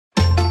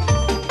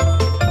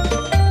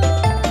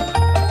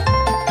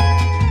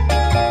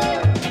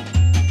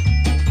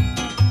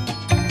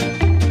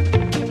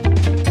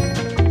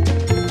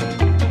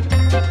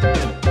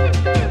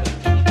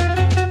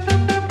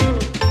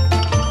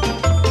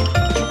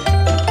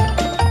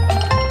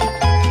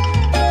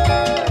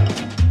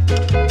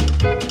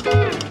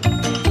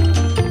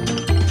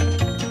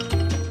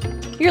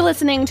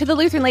listening to the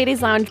Lutheran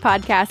Ladies Lounge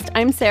podcast.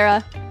 I'm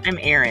Sarah. I'm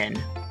Erin.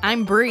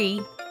 I'm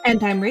Bree.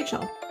 And I'm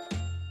Rachel.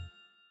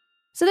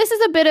 So this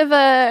is a bit of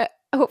a,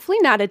 hopefully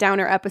not a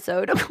downer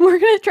episode. We're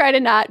going to try to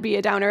not be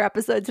a downer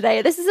episode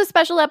today. This is a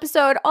special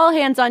episode, all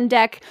hands on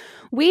deck.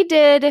 We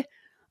did,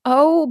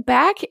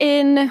 back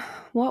in,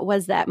 what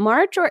was that,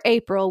 March or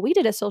April, we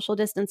did a social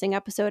distancing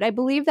episode. I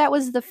believe that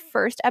was the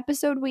first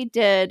episode we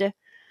did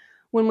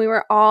when we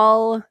were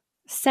all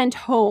sent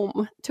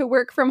home to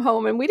work from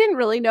home, and we didn't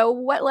really know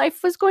what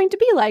life was going to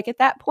be like at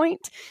that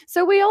point.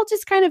 So we all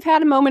just kind of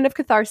had a moment of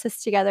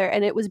catharsis together,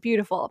 and it was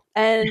beautiful.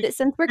 And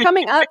since we're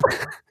coming up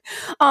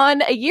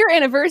on a year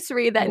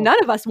anniversary that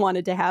none of us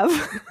wanted to have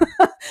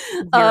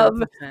of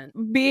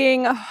 0%.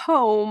 being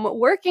home,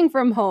 working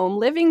from home,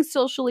 living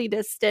socially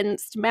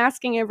distanced,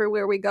 masking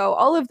everywhere we go,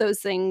 all of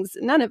those things,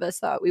 none of us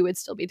thought we would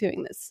still be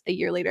doing this a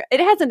year later. It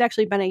hasn't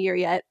actually been a year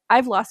yet.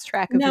 I've lost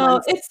track of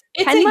months. It's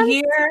 10 a months?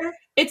 year.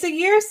 It's a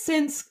year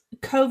since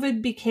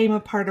COVID became a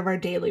part of our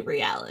daily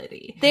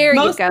reality. There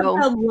Most you go.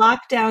 of the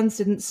lockdowns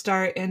didn't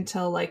start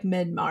until like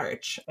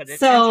mid-March. But it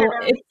So entered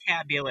our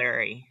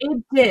vocabulary.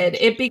 it did.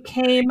 It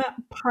became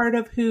part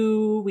of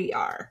who we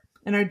are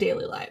in our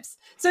daily lives.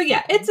 So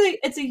yeah,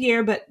 it's a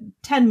year, but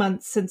 10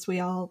 months since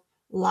we all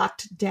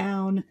locked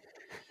down.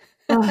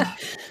 Ugh.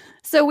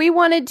 So we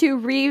wanted to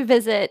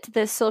revisit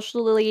this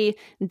socially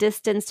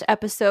distanced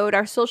episode,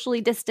 our socially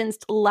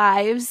distanced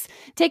lives,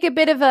 take a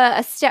bit of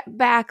a step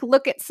back,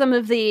 look at some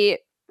of the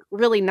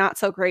really not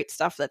so great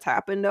stuff that's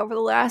happened over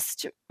the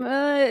last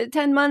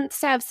 10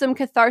 months, have some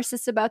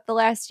catharsis about the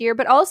last year,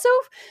 but also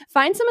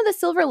find some of the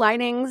silver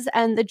linings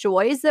and the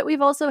joys that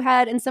we've also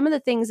had and some of the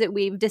things that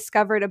we've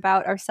discovered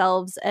about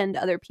ourselves and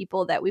other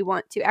people that we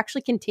want to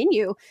actually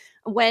continue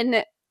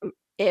when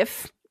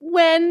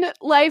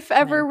life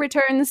ever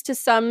returns to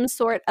some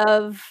sort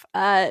of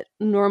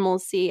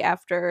normalcy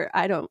after,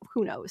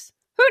 who knows?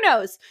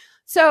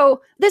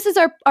 So this is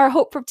our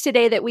hope for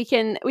today, that we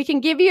can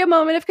give you a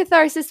moment of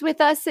catharsis with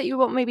us, that you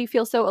won't maybe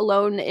feel so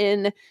alone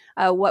in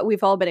what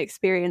we've all been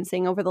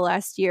experiencing over the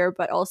last year,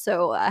 but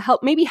also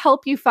help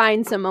you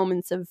find some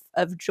moments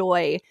of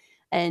joy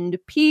and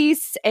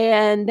peace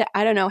and,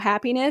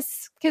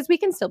 happiness, because we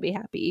can still be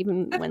happy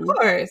even when Of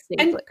course. things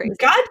And look crazy.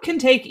 God can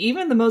take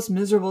even the most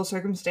miserable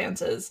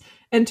circumstances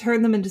and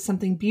turn them into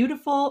something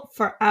beautiful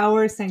for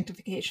our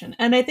sanctification.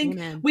 And I think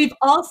Amen. we've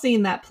all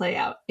seen that play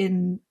out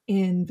in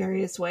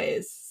various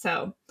ways.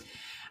 So,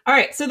 all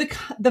right. So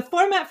the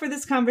format for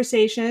this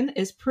conversation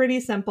is pretty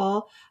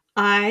simple.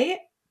 I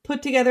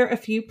put together a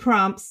few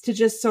prompts to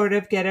just sort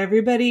of get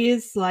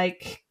everybody's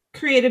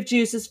creative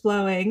juices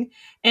flowing.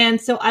 And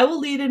so I will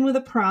lead in with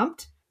a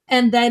prompt,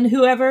 and then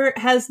whoever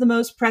has the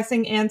most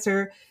pressing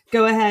answer,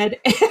 go ahead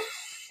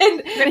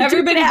and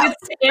everybody gets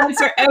to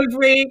answer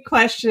every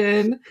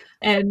question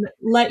and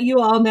let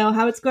you all know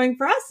how it's going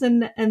for us.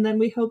 And then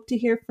we hope to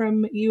hear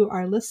from you,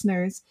 our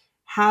listeners.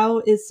 How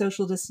is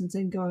social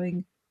distancing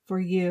going for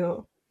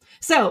you?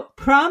 So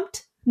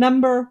prompt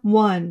number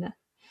 1.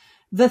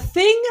 The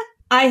thing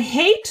I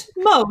hate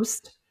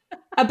most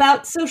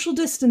about social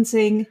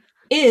distancing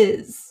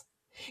is...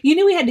 You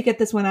knew we had to get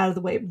this one out of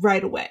the way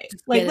right away.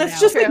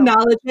 Let's just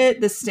acknowledge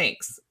it. This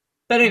stinks.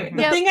 But anyway,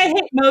 the thing I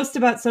hate most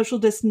about social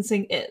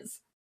distancing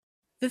is...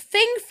 The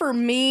thing for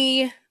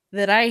me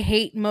that I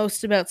hate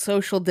most about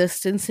social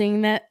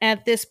distancing that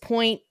at this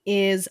point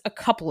is a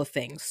couple of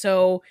things.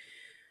 So,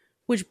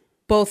 which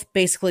both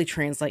basically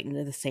translate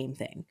into the same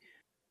thing.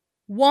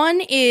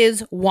 One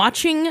is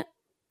watching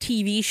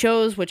TV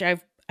shows, which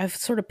I've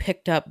sort of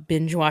picked up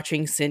binge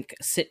watching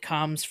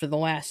sitcoms for the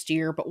last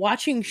year, but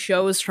watching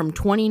shows from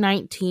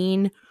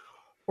 2019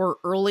 or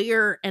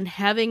earlier and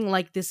having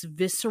this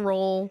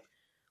visceral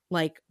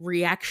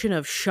reaction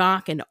of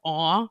shock and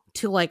awe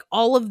to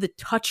all of the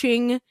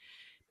touching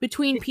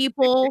between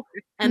people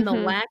and the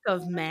lack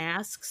of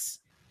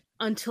masks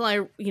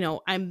until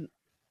I'm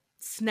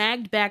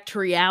snagged back to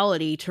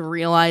reality to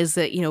realize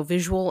that,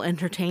 visual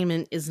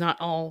entertainment is not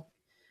all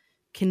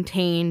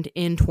contained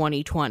in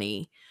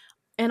 2020.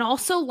 And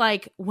also,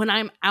 when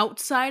I'm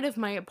outside of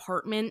my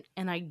apartment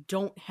and I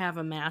don't have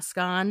a mask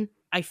on,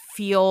 I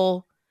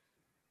feel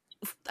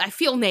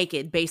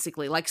naked,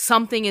 basically.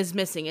 Something is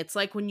missing. It's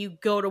like when you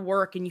go to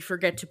work and you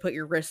forget to put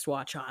your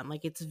wristwatch on.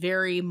 It's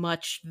very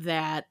much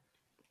that.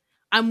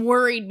 I'm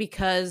worried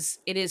because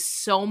it is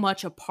so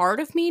much a part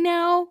of me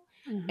now.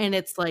 Mm-hmm. And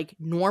it's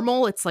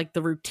normal. It's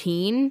the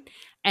routine.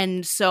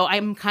 And so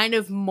I'm kind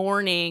of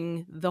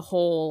mourning the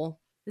whole...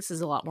 This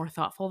is a lot more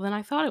thoughtful than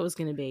I thought it was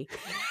going to be.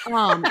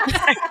 I'm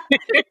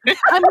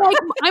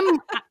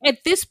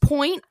at this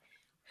point,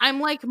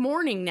 I'm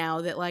mourning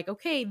now that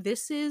okay,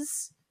 this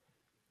is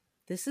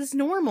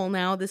normal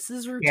now. This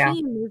is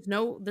routine.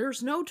 Yeah.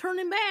 There's no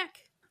turning back.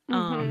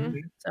 Mm-hmm.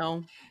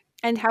 So,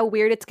 and how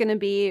weird it's going to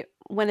be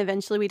when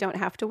eventually we don't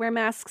have to wear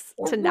masks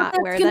to not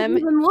wear them.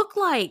 Even look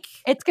like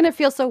it's going to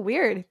feel so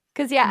weird.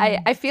 Because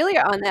I feel you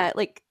on that.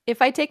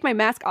 If I take my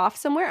mask off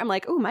somewhere, I'm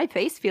oh, my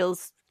face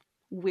feels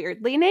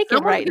weirdly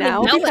naked right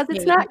now because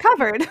it's not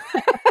covered.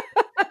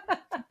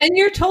 And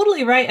you're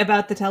totally right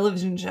about the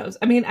television shows.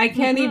 I mean, I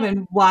can't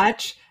even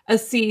watch a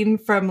scene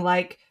from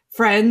like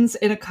Friends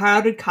in a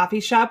crowded coffee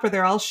shop where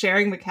they're all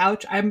sharing the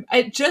couch.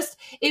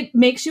 It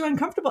makes you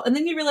uncomfortable. And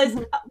then you realize,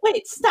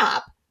 wait,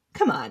 stop.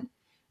 Come on.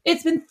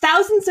 It's been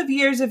thousands of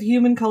years of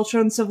human culture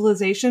and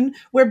civilization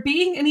where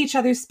being in each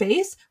other's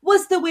space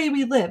was the way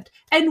we lived.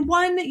 And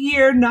 1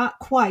 year, not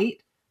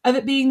quite, of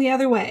it being the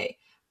other way.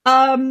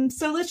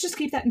 So let's just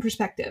keep that in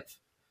perspective.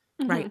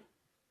 Right.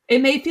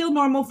 It may feel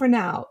normal for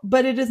now,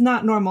 but it is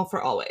not normal for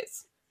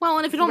always. Well,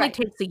 and if it only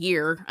takes a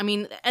year, I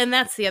mean, and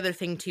that's the other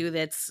thing too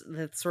that's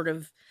sort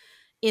of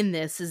in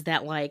this is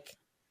that like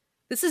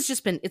this has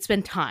just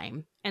been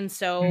time. And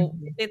so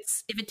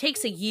if it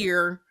takes a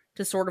year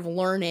to sort of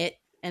learn it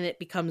and it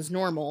becomes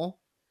normal,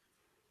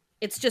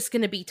 it's just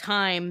going to be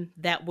time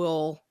that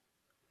will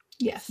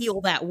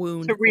heal that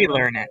wound. To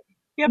relearn it.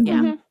 Yep.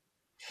 Yeah.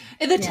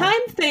 The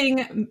time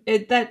thing,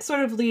 that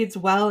sort of leads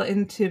well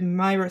into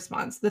my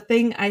response. The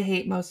thing I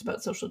hate most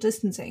about social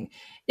distancing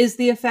is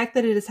the effect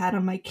that it has had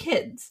on my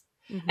kids.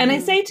 And I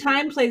say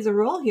time plays a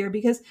role here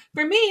because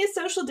for me,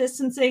 social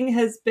distancing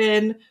has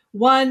been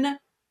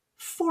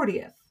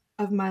 1/40th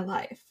of my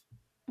life.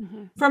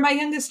 For my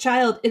youngest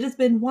child, it has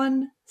been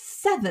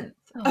 1/7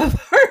 of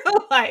her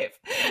life.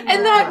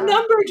 And that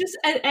number just,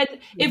 and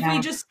if we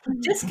just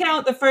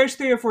discount the first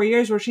 3 or 4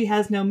 years where she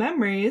has no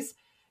memories,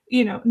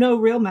 no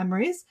real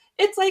memories,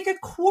 it's like a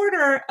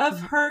quarter of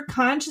her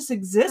conscious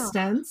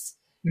existence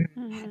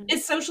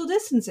is social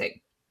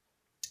distancing.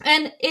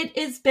 And it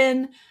has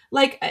been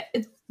like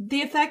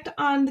the effect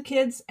on the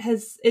kids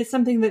is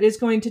something that is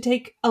going to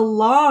take a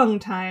long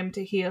time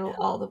to heal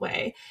all the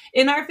way.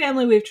 In our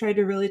family, we've tried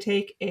to really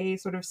take a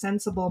sort of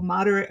sensible,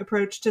 moderate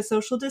approach to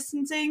social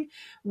distancing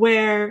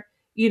where,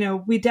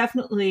 we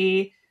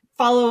definitely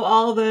follow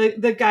all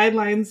the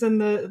guidelines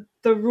and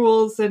the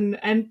rules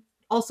and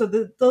also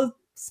the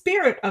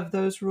spirit of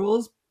those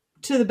rules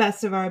to the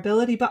best of our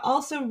ability, but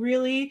also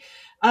really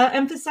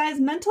emphasize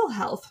mental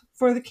health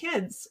for the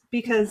kids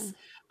because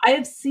I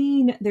have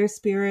seen their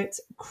spirits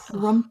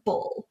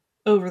crumple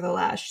over the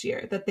last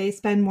year, that they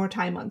spend more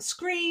time on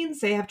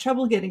screens. They have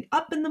trouble getting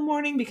up in the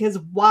morning because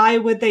why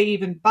would they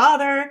even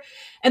bother?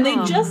 And they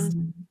just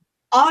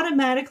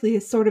automatically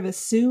sort of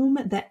assume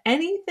that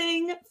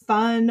anything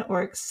fun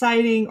or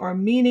exciting or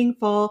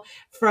meaningful,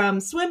 from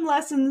swim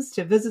lessons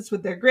to visits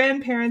with their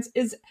grandparents,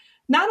 is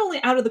not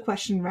only out of the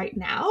question right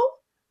now,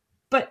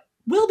 but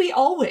will be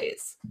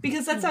always,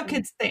 because that's how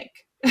kids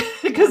think.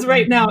 Because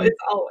right now it's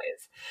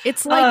always.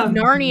 It's like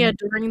Narnia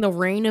during the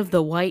reign of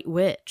the White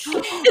Witch.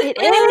 It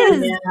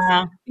is.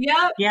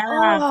 Yeah.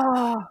 Yeah.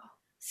 Oh.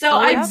 So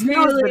I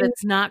really, but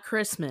it's not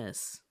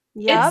Christmas.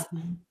 Yep.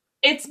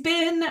 It's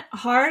been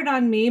hard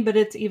on me, but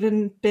it's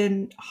even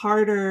been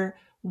harder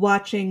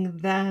watching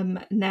them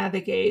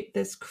navigate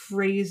this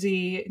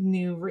crazy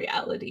new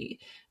reality.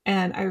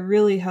 And I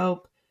really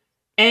hope,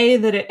 A,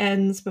 that it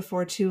ends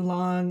before too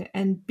long,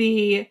 and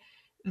B,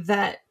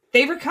 that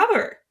they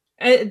recover.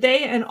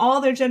 They and all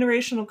their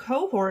generational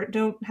cohort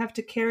don't have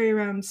to carry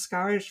around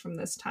scars from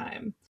this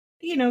time.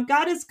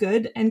 God is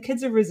good and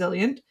kids are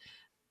resilient,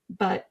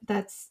 but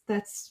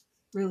that's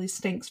really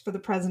stinks for the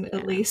present,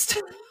 at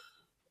least.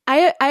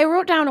 I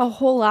wrote down a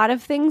whole lot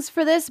of things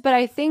for this, but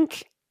I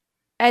think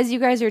as you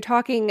guys are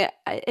talking,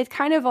 it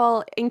kind of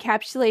all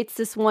encapsulates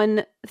this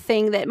one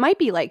thing that might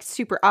be like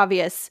super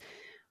obvious,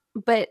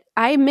 but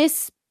I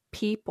miss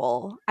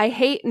people. I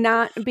hate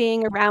not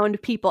being around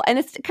people. And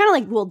it's kind of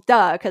like, well,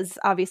 duh, because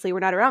obviously we're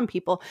not around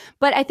people.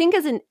 But I think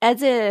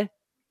as a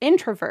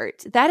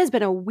introvert, that has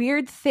been a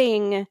weird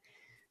thing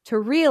to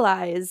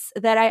realize,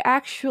 that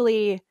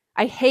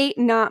I hate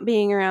not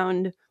being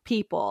around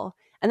people.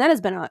 And that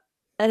has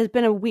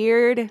been a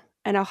weird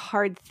and a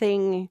hard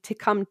thing to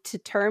come to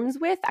terms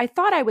with. I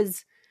thought I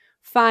was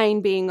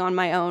fine being on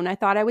my own. I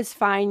thought I was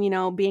fine,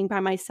 being by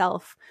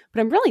myself, but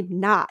I'm really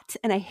not.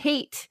 And I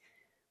hate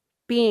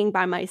being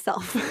by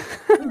myself.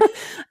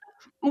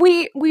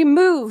 We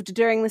moved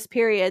during this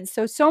period,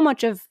 so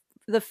much of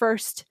the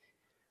first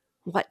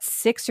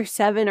 6 or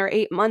 7 or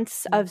 8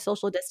 months of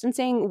social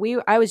distancing,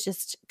 I was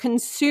just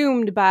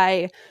consumed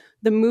by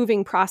the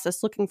moving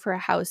process, looking for a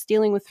house,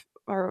 dealing with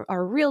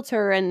our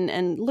realtor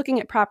and looking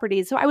at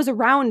properties. So I was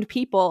around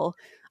people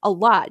a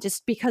lot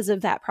just because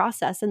of that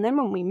process. And then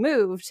when we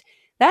moved,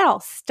 that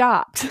all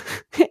stopped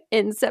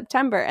in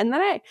September. And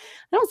then I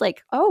was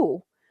like,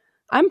 oh,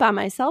 I'm by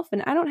myself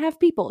and I don't have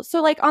people.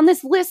 So like on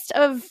this list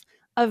of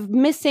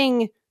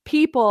missing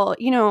people,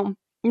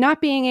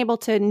 not being able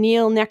to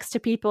kneel next to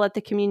people at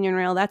the communion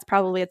rail, that's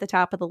probably at the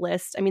top of the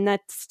list. I mean,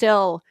 that's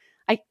still,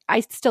 I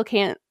still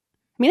can't.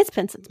 I mean, it's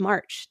been since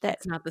March.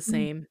 It's not the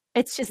same.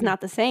 It's just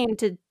not the same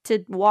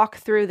to walk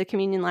through the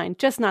communion line.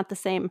 Just not the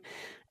same.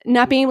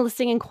 Not being able to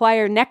sing in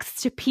choir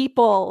next to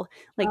people,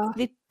 like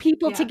the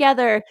people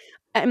together,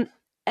 and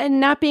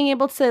not being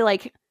able to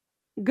like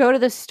go to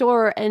the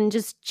store and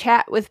just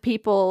chat with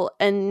people,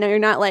 and you're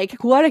not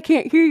like, what, I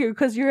can't hear you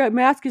because your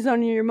mask is on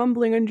and you're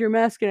mumbling under your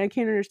mask and I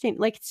can't understand.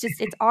 Like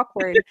it's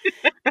awkward,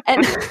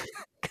 and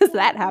because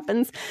that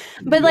happens.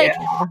 But like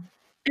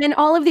And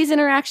all of these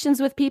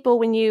interactions with people,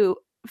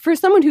 for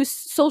someone who's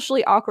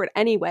socially awkward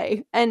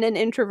anyway, and an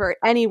introvert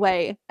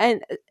anyway,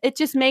 and it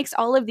just makes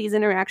all of these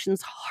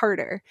interactions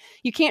harder.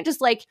 You can't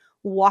just like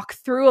walk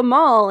through a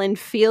mall and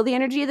feel the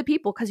energy of the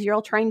people because you're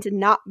all trying to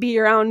not be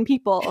around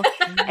people.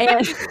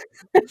 and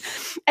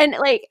and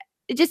like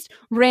just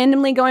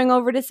randomly going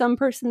over to some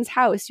person's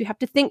house, you have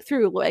to think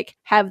through, like,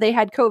 have they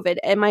had COVID?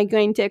 Am I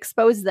going to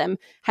expose them?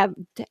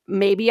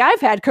 Maybe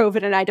I've had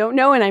COVID and I don't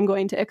know, and I'm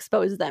going to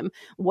expose them.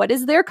 What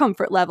is their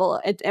comfort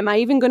level? Am I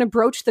even going to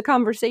broach the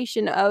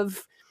conversation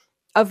of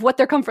what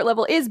their comfort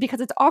level is,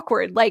 because it's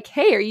awkward? Like,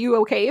 hey, are you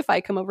okay if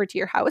I come over to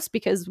your house,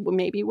 because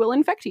maybe we'll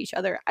infect each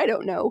other? I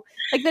don't know.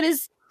 Like, that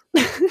is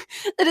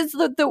that is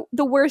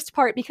the worst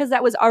part, because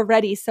that was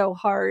already so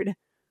hard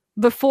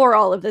before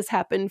all of this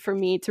happened for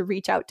me to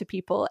reach out to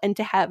people and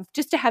to have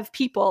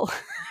people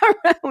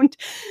around.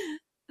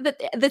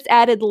 This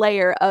added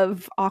layer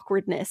of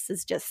awkwardness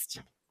is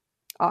just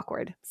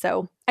awkward.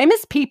 So I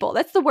miss people.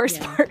 That's the worst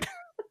part.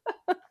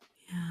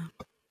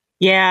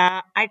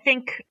 Yeah, I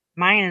think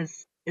mine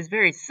is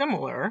very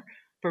similar.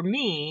 For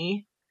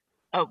me,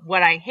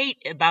 what I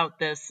hate about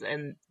this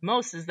and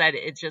most is that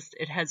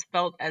it has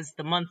felt, as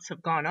the months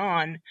have gone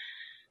on,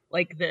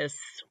 like this,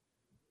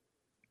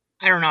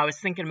 I don't know, I was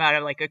thinking about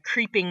it like a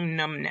creeping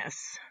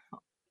numbness.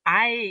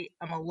 I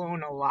am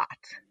alone a lot.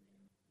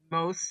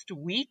 Most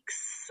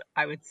weeks,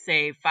 I would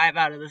say 5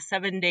 out of the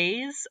 7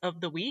 days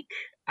of the week,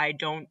 I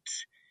don't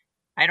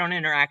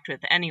interact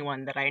with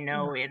anyone that I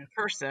know in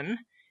person,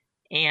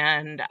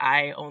 and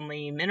I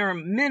only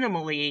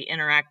minimally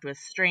interact with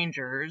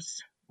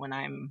strangers when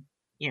I'm,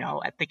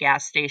 at the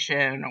gas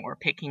station or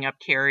picking up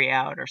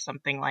carryout or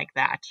something like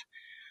that.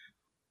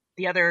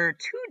 The other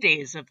 2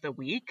 days of the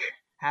week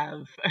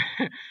have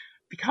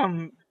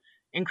become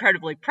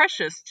incredibly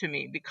precious to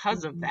me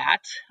because of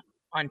that.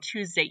 On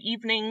Tuesday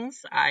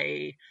evenings,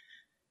 I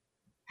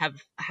have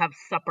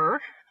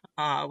supper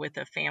with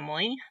a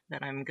family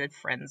that I'm good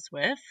friends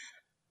with.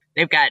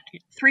 They've got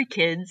 3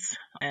 kids,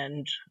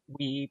 and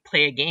we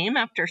play a game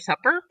after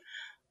supper.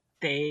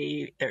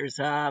 There's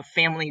a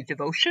family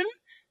devotion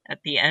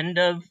at the end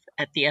of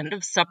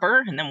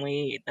supper, and then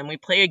we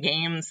play a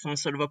game, some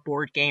sort of a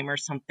board game or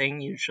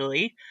something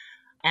usually.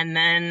 And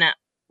then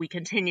we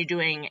continue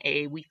doing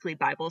a weekly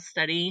Bible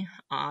study.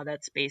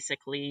 That's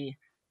basically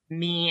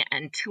me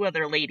and 2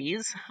 other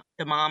ladies,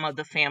 the mom of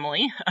the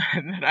family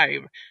that I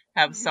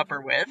have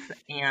supper with,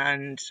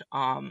 and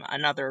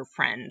another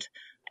friend.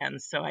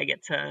 And so I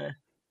get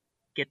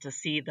to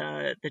see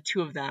the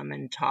 2 of them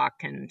and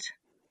talk and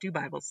do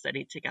Bible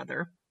study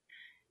together.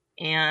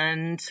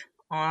 And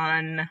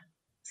on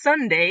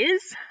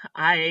Sundays,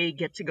 I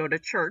get to go to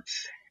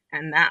church,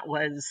 and that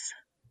was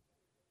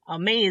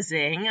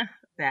amazing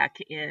back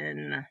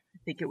in, I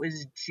think it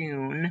was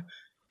June,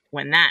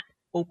 when that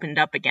opened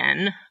up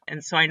again.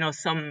 And so I know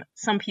some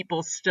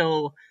people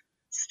still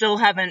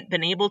haven't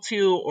been able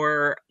to,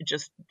 or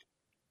just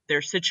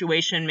their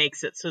situation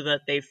makes it so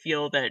that they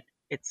feel that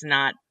it's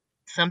not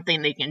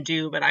something they can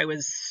do. But I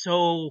was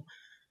so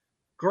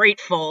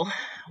grateful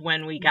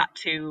when we got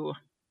to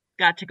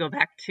go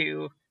back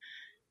to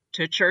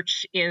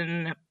church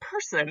in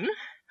person.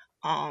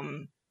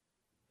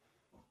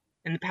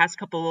 In the past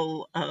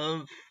couple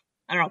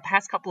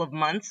of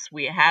months,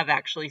 we have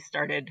actually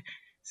started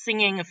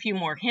singing a few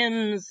more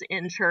hymns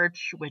in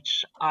church,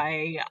 which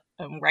I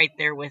am right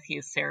there with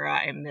you, Sarah.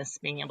 I miss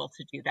being able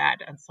to do that.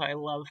 And so I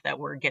love that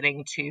we're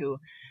getting to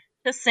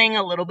sing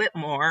a little bit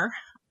more.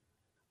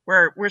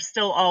 We're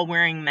still all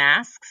wearing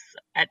masks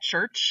at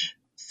church,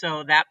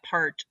 so that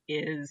part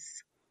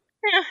is,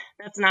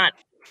 that's not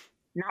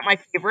my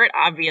favorite,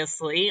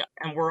 obviously,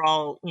 and we're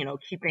all,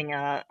 keeping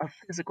a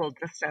physical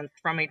distance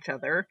from each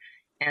other,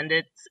 and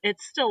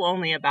it's still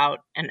only about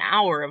an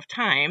hour of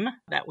time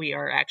that we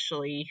are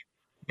actually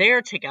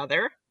there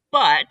together.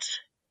 But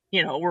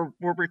we're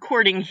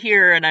recording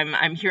here, and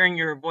I'm hearing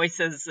your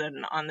voices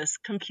and on this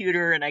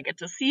computer, and I get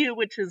to see you,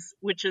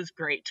 which is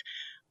great.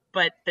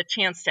 But the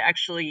chance to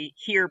actually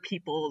hear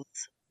people's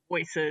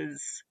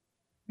voices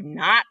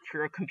not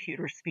through a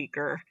computer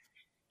speaker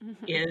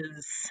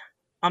is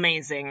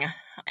amazing.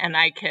 And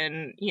I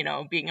can,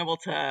 being able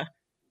to,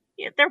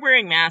 they're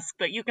wearing masks,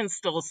 but you can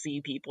still see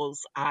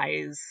people's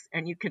eyes,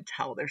 and you can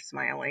tell they're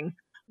smiling.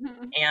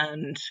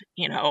 And,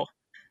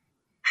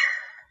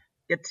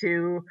 get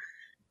to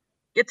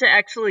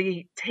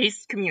actually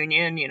taste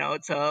communion.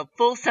 It's a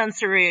full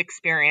sensory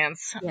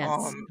experience.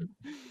 Yes.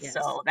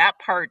 So that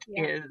part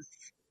is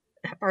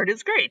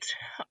great.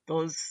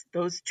 Those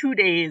 2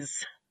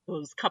 days,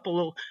 those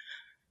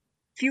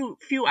few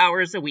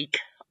hours a week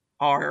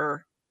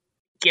are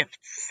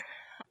gifts.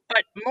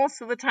 But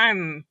most of the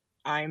time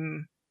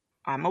I'm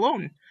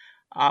alone,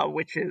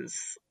 which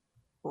is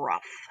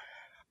rough.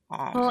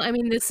 Well, I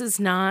mean, this is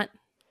not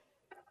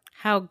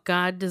how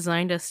God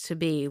designed us to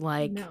be.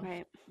 Like,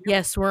 Right.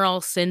 yes, we're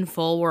all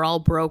sinful, we're all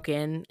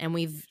broken, and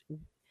we've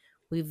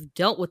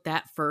dealt with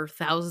that for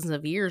thousands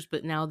of years,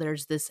 but now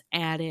there's this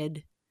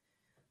added,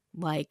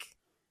 like,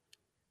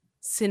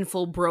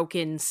 sinful,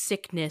 broken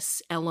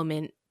sickness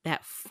element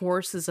that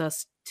forces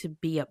us to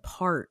be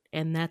apart,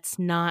 and that's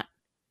not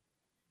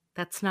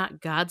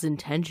God's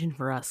intention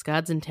for us.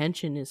 God's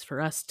intention is for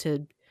us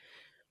to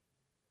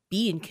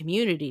be in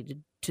community,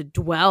 to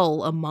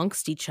dwell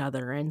amongst each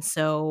other. And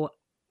so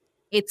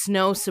it's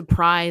no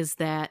surprise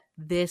that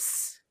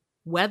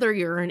whether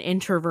you're an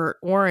introvert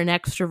or an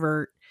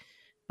extrovert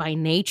by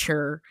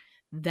nature,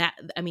 that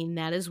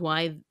is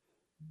why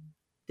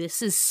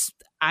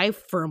I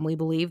firmly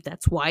believe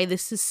that's why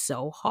this is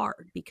so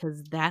hard,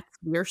 because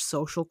we're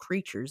social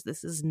creatures.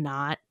 This is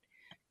not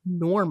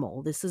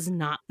normal. This is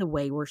not the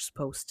way we're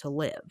supposed to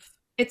live.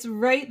 It's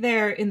right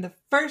there in the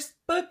first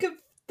book of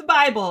the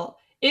Bible.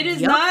 It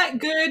is not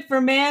good for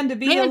man to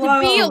be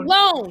alone. To be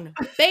alone.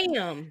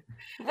 Bam.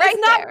 Right,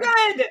 it's not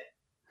good.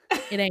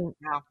 It ain't.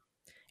 No.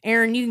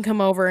 Aaron, you can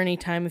come over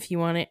anytime if you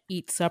want to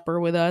eat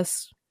supper with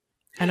us.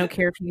 I don't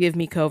care if you give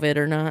me COVID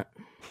or not.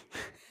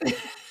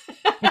 If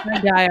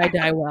I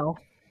die well.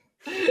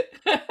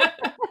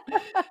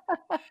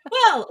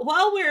 Well,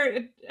 while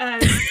we're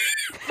doing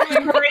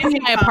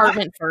crazy my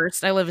apartment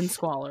first. I live in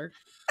squalor.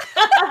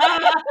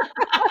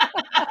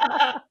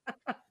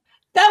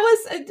 That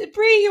was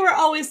Bree. You were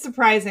always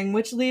surprising,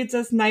 which leads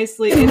us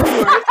nicely into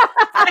our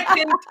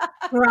second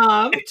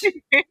prompt.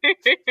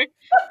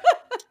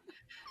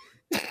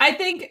 I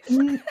think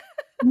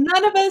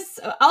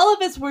all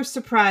of us were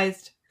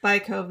surprised by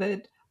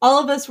COVID.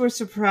 All of us were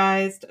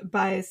surprised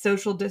by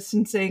social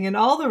distancing and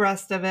all the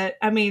rest of it.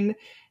 I mean,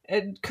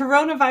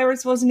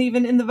 coronavirus wasn't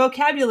even in the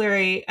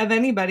vocabulary of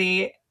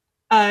anybody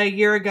a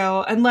year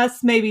ago,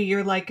 unless maybe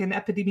you're like an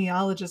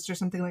epidemiologist or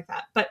something like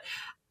that. But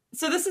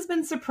so this has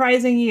been a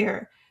surprising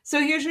year. So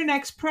here's your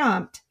next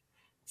prompt.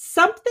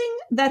 Something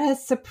that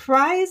has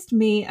surprised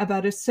me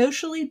about a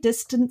socially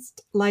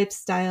distanced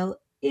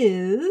lifestyle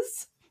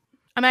is...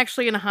 I'm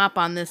actually going to hop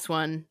on this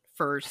one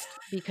first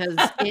because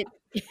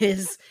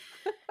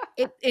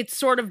it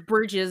sort of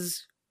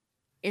bridges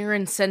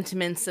Aaron's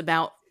sentiments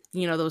about,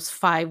 those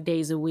 5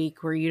 days a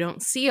week where you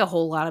don't see a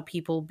whole lot of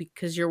people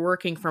because you're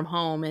working from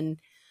home. And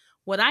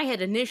what I had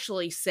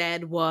initially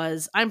said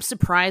was, I'm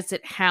surprised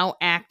at how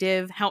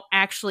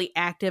actually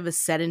active a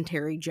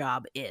sedentary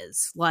job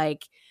is.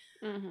 Like,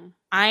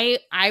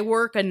 I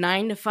work a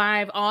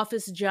 9-to-5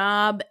 office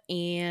job,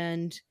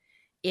 and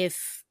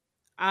if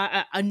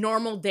a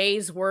normal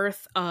day's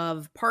worth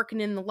of parking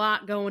in the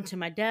lot, going to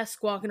my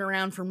desk, walking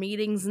around for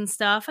meetings and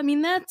stuff, I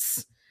mean,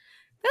 that's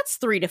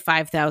 3,000 to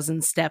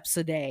 5,000 steps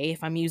a day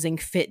if I'm using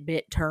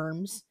Fitbit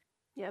terms.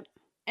 Yep.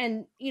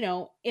 And,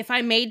 if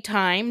I made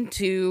time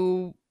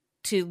to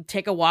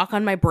take a walk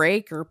on my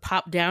break or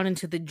pop down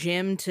into the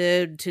gym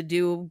to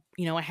do,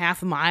 a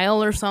half a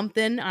mile or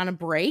something on a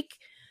break,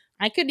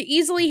 I could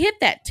easily hit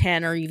that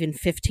 10 or even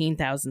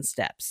 15,000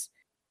 steps.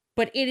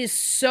 But it is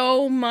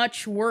so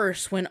much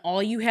worse when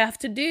all you have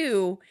to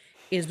do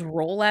is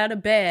roll out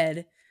of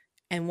bed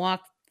and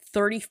walk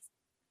 30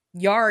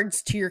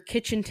 yards to your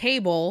kitchen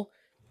table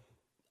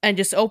and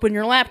just open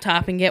your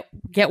laptop and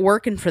get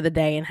working for the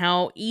day, and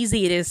how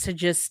easy it is to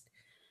just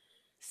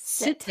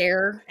sit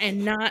there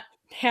and not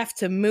have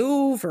to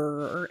move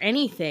or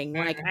anything.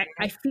 Like,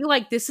 I feel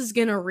like this is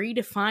going to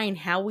redefine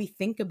how we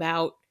think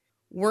about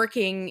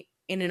working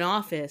in an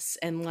office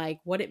and like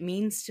what it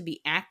means to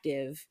be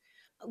active.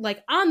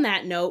 Like, on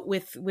that note,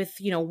 with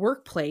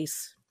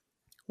workplace,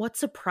 what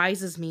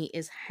surprises me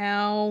is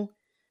how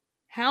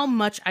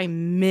much I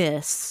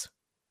miss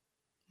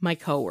my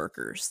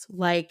coworkers.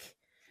 Like,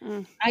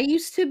 I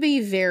used to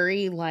be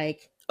very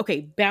like,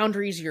 okay,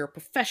 boundaries, you're a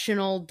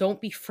professional,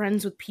 don't be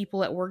friends with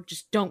people at work,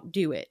 just don't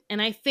do it.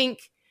 And I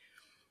think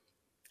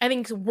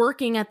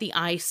working at the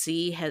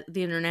IC,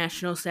 the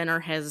International Center,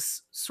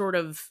 has sort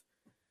of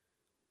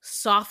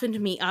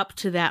softened me up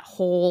to that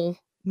whole,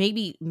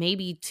 maybe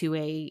to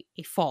a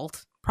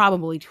fault,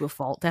 probably to a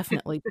fault,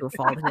 definitely to a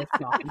fault. It has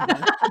softened me.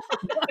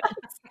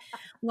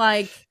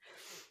 Like,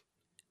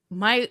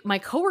 my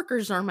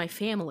coworkers are my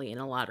family in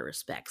a lot of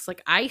respects.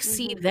 Like, I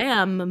see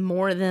them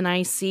more than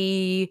I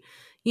see,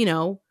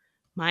 I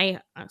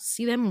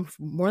see them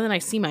more than I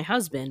see my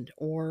husband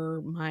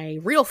or my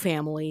real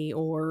family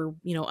or,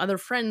 other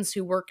friends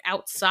who work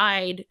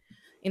outside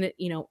in a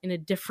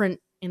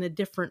different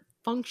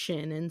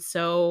function. And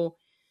so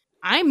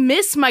I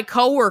miss my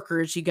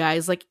coworkers, you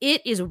guys. Like,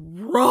 it is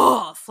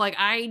rough. Like,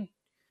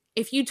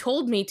 if you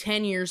told me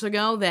 10 years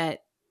ago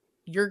that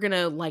you're going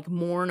to like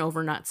mourn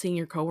over not seeing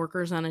your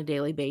coworkers on a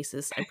daily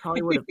basis, I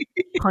probably would have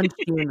punched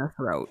you in the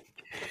throat.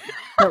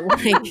 But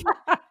like,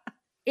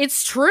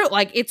 it's true.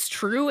 Like, it's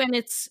true. And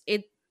it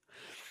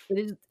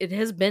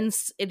has been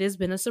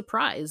a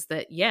surprise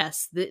that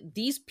yes,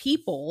 these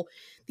people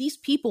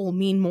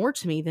mean more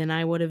to me than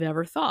I would have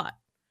ever thought.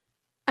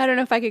 I don't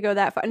know if I could go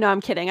that far. No, I'm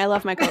kidding. I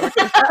love my coworkers.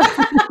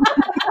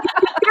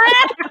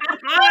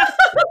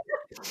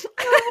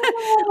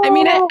 I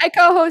mean, I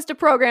co-host a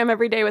program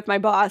every day with my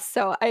boss,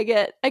 so I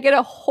get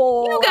a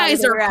whole. You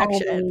guys are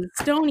interaction.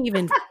 Don't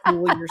even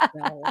fool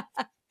yourself.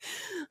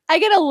 I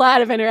get a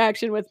lot of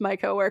interaction with my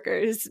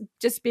coworkers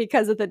just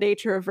because of the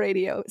nature of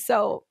radio.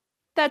 So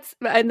That's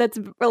a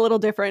little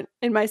different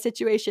in my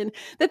situation.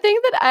 The thing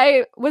that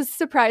I was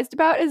surprised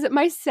about is that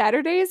my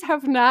Saturdays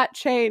have not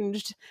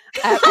changed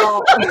at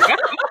all.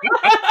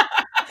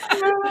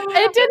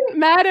 It didn't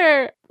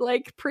matter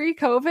like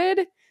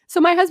pre-COVID.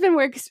 So my husband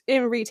works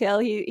in retail.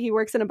 He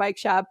works in a bike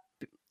shop.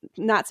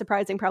 Not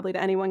surprising probably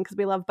to anyone because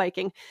we love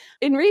biking.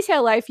 In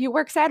retail life, you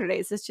work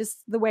Saturdays. It's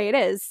just the way it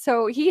is.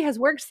 So he has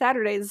worked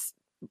Saturdays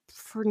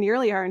for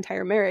nearly our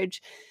entire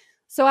marriage.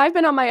 So I've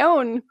been on my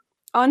own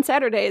on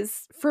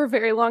Saturdays for a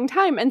very long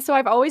time. And so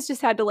I've always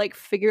just had to like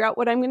figure out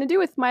what I'm going to do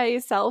with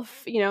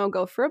myself,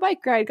 go for a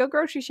bike ride, go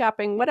grocery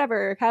shopping,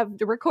 whatever, have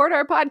to record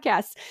our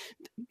podcast.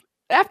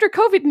 After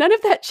COVID, none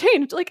of that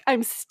changed. Like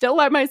I'm still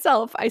by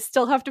myself. I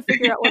still have to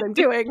figure out what I'm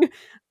doing.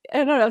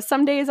 I don't know.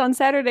 Some days on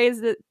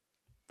Saturdays that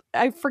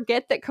I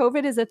forget that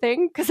COVID is a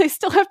thing because I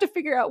still have to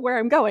figure out where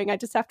I'm going. I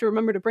just have to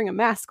remember to bring a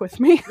mask with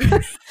me.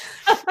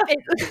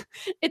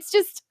 It's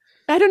just,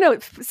 I don't know.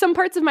 Some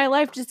parts of my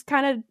life just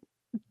kind of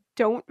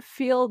don't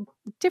feel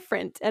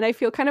different. And I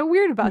feel kind of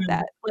weird about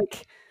that.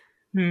 Like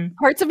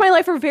parts of my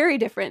life are very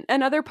different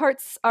and other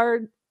parts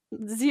are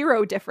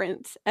zero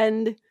different.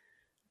 And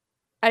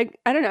I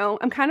don't know.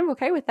 I'm kind of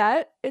okay with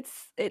that.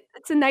 It's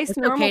a nice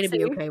normalcy. Okay to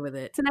be okay with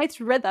it. It's a nice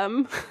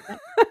rhythm.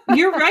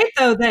 You're right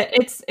though that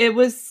it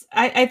was.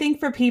 I think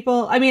for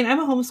people. I mean, I'm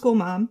a homeschool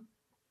mom.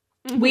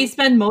 Mm-hmm. We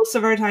spend most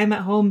of our time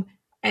at home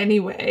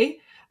anyway.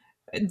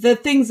 The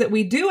things that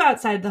we do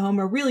outside the home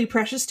are really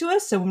precious to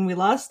us. So when we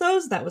lost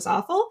those, that was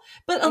awful.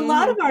 But a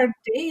lot of our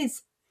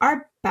days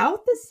are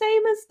about the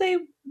same as they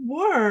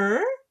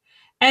were,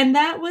 and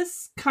that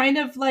was kind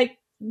of like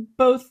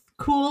both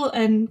cool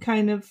and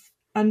kind of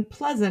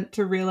unpleasant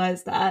to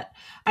realize that.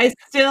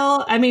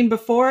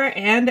 Before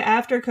and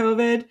after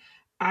COVID,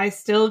 I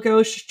still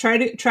go try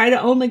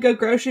to only go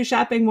grocery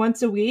shopping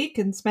once a week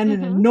and spend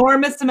an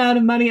enormous amount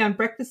of money on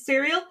breakfast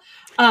cereal.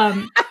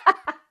 That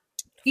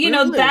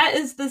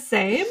is the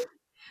same,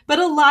 but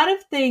a lot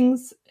of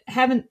things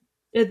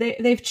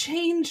they've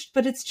changed,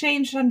 but it's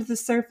changed under the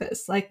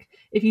surface. Like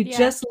if you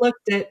just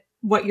looked at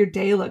what your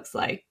day looks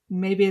like,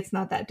 maybe it's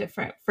not that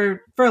different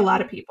for a lot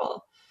of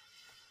people.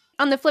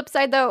 On the flip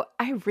side, though,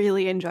 I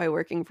really enjoy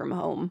working from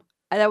home.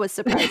 That was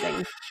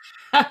surprising.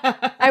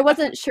 I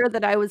wasn't sure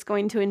that I was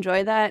going to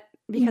enjoy that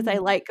because I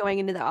like going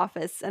into the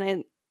office,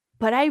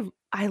 but I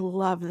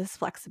love this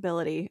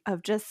flexibility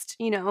of just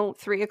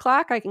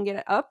 3:00. I can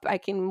get up, I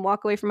can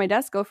walk away from my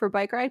desk, go for a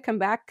bike ride, come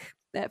back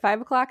at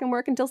 5:00 and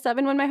work until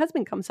 7 when my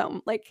husband comes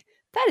home. Like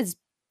that is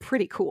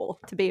pretty cool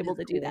to be able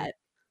to do that.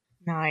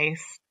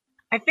 Nice.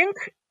 I think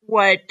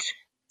what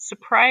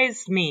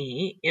surprised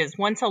me is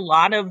once a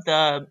lot of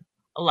the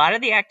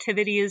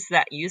activities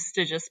that used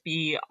to just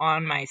be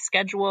on my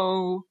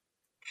schedule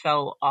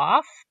fell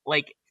off,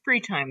 like free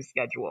time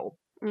schedule.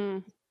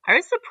 I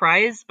was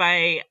surprised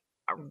by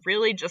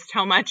really just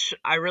how much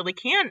I really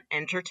can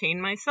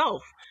entertain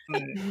myself.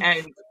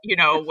 And,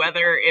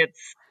 whether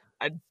it's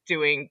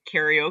doing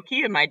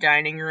karaoke in my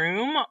dining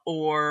room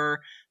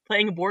or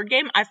playing a board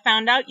game, I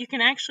found out you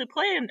can actually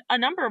play a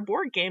number of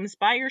board games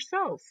by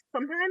yourself.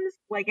 Sometimes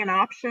like an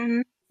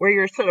option where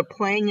you're sort of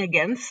playing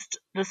against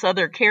this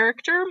other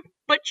character,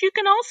 but you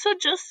can also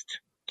just,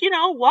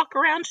 walk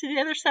around to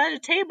the other side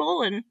of the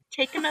table and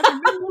take another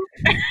move.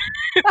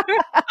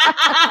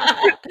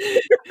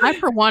 I,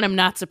 for one, am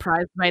not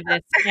surprised by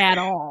this at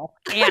all.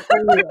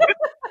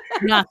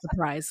 Not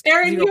surprised.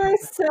 Erin, you are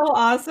so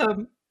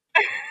awesome.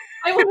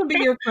 I want to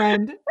be your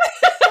friend.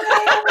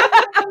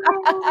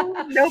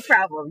 No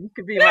problem. You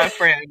could be my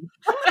friend.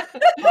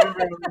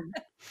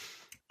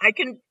 I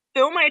can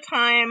fill my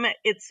time.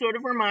 It sort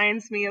of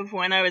reminds me of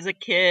when I was a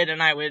kid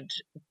and I would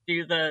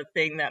do the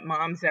thing that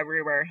moms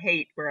everywhere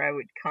hate, where I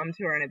would come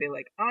to her and I'd be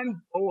like,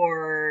 I'm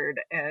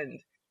bored. And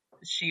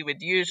she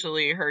would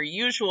her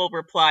usual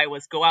reply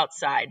was go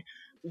outside,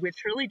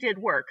 which really did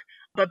work.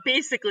 But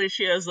basically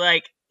she was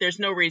like, there's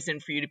no reason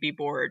for you to be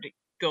bored.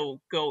 Go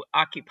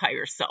occupy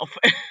yourself.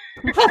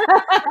 And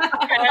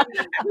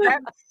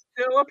that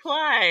still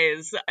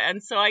applies.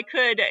 And so I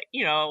could,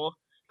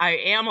 I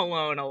am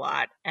alone a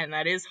lot and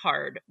that is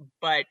hard,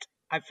 but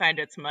I find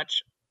it's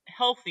much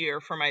healthier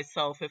for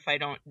myself if I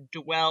don't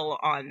dwell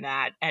on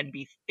that and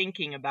be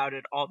thinking about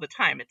it all the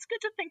time. It's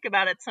good to think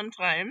about it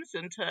sometimes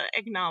and to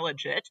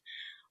acknowledge it,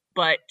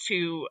 but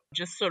to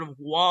just sort of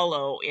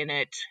wallow in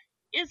it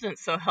isn't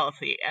so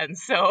healthy. And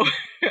so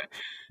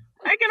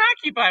I can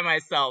occupy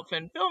myself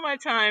and fill my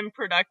time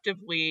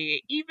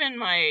productively. Even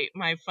my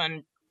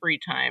fun free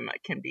time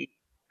can be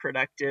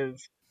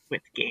productive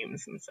with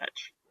games and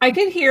such. I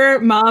could hear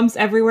moms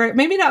everywhere,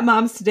 maybe not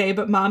moms today,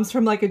 but moms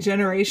from like a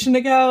generation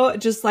ago,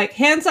 just like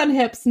hands on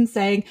hips and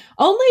saying,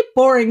 only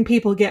boring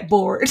people get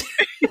bored.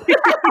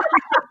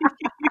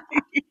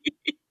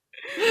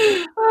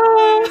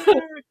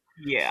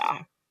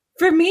 Yeah.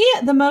 For me,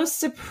 the most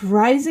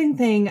surprising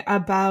thing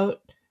about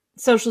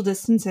social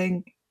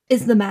distancing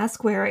is the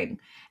mask wearing.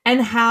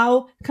 and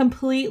how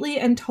completely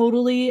and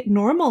totally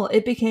normal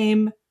it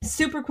became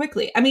super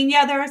quickly. I mean,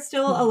 yeah, there are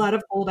still a lot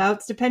of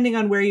holdouts depending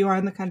on where you are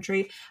in the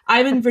country.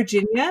 I'm in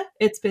Virginia.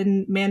 It's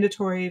been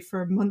mandatory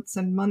for months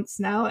and months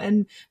now,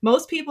 and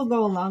most people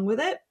go along with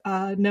it,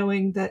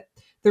 knowing that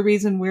the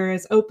reason we're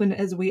as open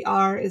as we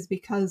are is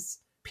because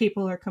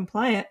people are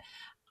compliant.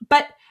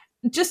 But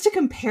just to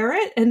compare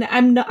it, and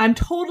I'm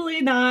totally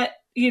not,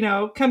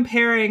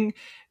 comparing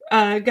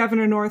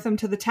Governor Northam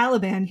to the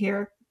Taliban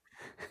here,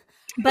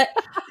 but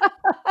I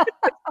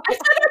said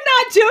I'm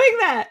not doing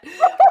that.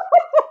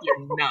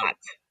 You're not.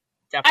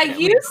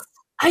 Definitely.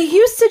 I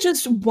used to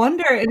just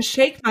wonder and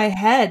shake my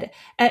head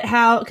at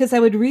how, because I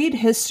would read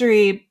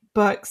history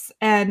books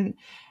and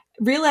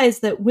realize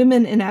that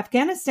women in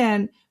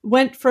Afghanistan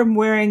went from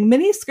wearing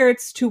mini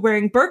skirts to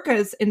wearing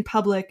burqas in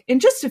public in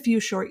just a few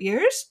short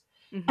years.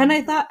 Mm-hmm. And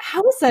I thought,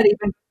 how is that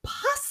even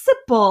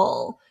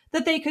possible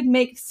that they could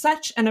make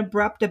such an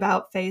abrupt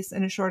about face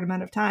in a short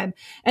amount of time?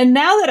 And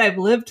now that I've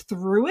lived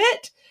through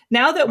it,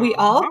 now that we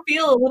all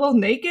feel a little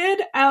naked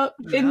out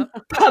in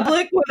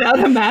public without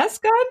a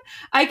mask on,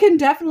 I can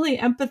definitely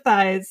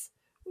empathize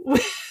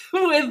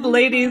with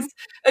ladies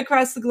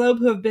across the globe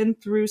who have been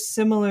through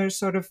similar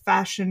sort of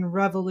fashion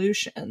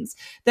revolutions.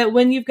 That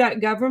when you've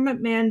got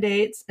government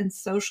mandates and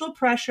social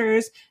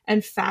pressures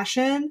and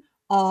fashion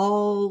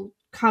all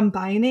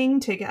combining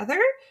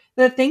together,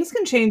 that things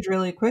can change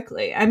really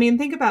quickly. I mean,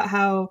 think about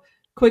how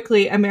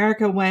quickly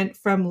America went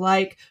from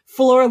like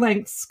floor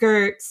length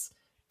skirts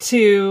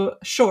to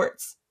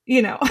shorts,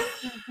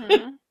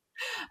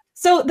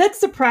 So that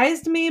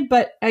surprised me,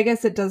 but I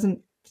guess it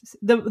doesn't.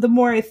 The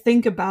more I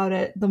think about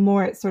it, the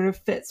more it sort of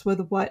fits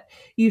with what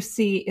you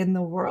see in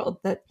the world,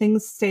 that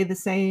things stay the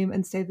same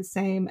and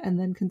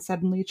then can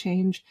suddenly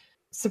change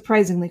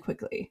surprisingly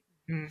quickly.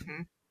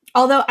 Mm-hmm.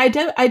 Although I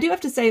do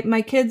have to say,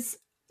 my kids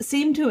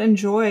seem to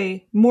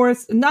enjoy more,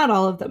 not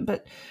all of them,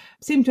 but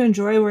seem to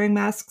enjoy wearing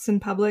masks in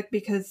public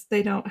because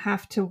they don't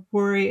have to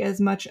worry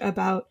as much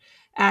about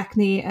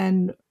acne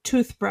and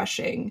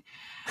toothbrushing.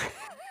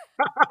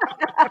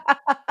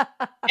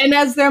 And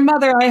as their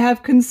mother, I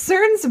have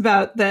concerns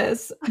about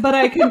this, but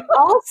I can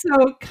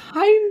also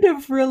kind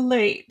of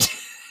relate.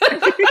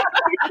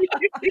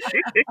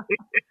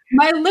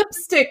 My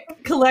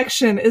lipstick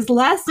collection is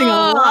lasting a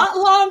lot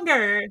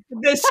longer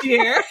this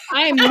year.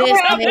 I miss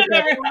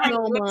makeup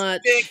so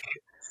much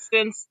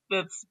since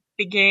this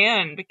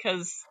began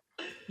because,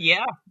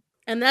 yeah.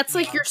 And that's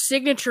like your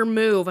signature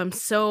move. I'm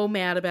so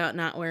mad about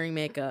not wearing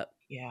makeup.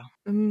 Yeah.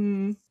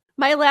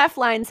 My laugh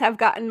lines have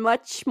gotten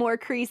much more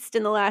creased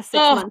in the last 6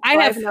 months. I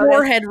have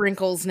forehead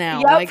wrinkles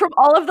now. Yep, from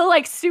all of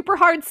the super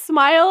hard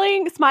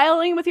smiling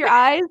with your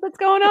eyes that's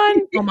going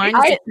on. Oh, mine's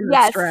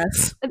just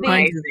stress.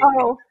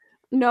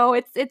 No,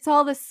 it's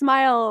all the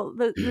smile,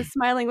 the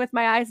smiling with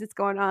my eyes that's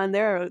going on.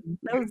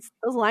 Those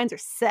lines are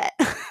set.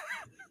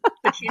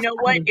 But you know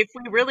what? If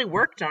we really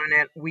worked on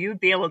it, we would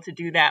be able to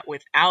do that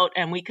without,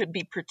 and we could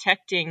be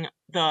protecting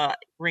the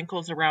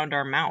wrinkles around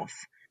our mouth.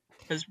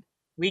 Because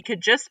we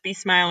could just be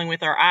smiling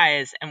with our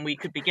eyes, and we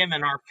could be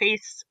giving our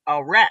face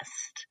a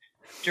rest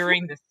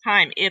during this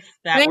time if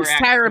that were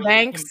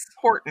actually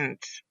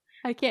important.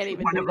 I can't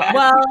even do that.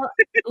 Well,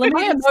 let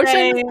me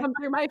emotions come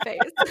through my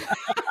face.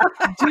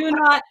 Do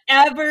not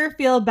ever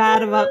feel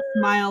bad about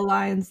smile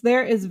lines.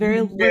 There is very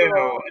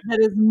little that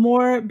is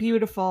more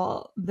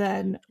beautiful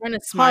than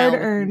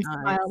hard-earned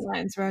smile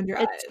lines around your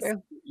eyes.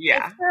 True.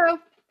 Yeah. It's true.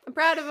 I'm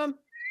proud of them.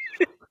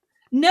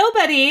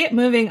 Nobody,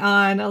 moving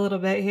on a little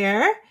bit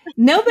here,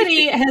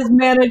 nobody has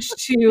managed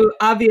to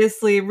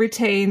obviously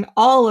retain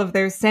all of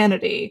their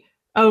sanity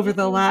over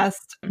the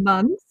last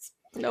months.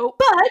 Nope.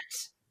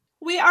 But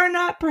we are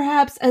not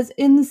perhaps as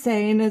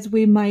insane as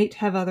we might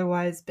have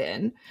otherwise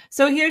been.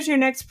 So here's your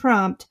next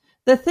prompt.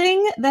 The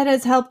thing that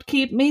has helped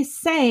keep me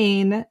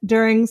sane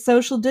during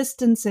social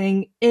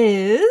distancing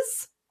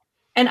is,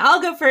 and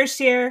I'll go first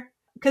here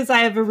because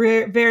I have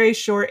a very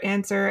short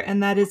answer,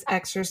 and that is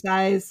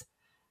exercise.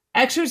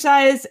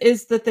 Exercise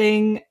is the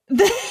thing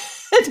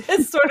that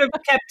has sort of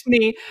kept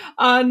me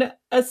on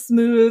a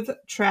smooth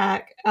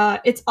track.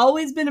 It's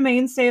always been a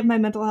mainstay of my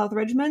mental health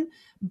regimen,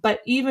 but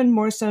even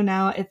more so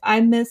now, if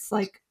I miss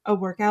like a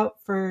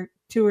workout for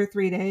 2 or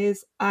 3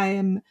 days, I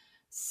am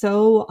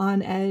so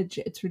on edge.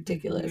 It's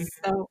ridiculous.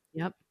 So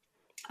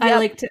I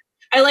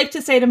like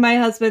to say to my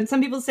husband,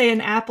 some people say an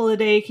apple a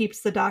day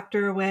keeps the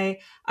doctor away.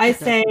 I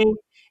say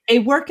a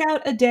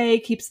workout a day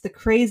keeps the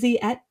crazy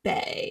at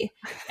bay.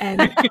 And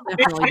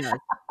definitely does.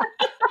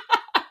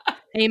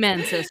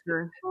 Amen,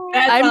 sister.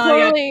 I'm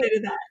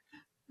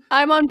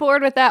on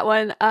board with that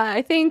one.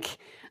 I think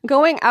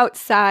going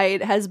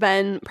outside has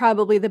been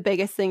probably the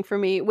biggest thing for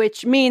me,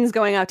 which means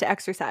going out to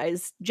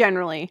exercise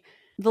generally.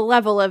 The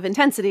level of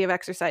intensity of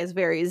exercise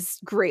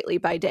varies greatly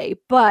by day,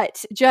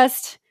 but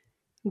just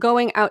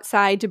going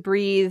outside to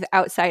breathe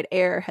outside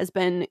air has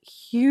been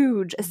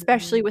huge,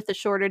 especially with the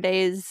shorter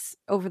days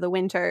over the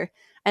winter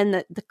and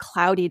the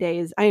cloudy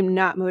days. I am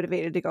not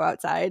motivated to go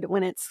outside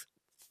when it's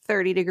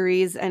 30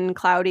 degrees and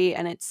cloudy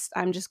and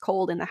I'm just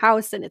cold in the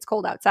house and it's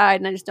cold outside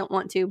and I just don't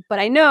want to. But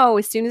I know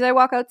as soon as I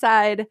walk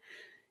outside,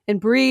 and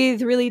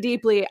breathe really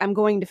deeply, I'm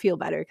going to feel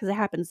better, because it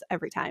happens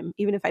every time.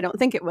 Even if I don't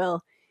think it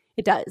will,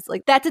 it does.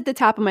 Like, that's at the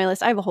top of my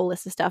list. I have a whole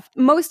list of stuff.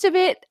 Most of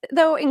it,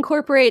 though,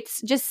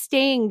 incorporates just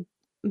staying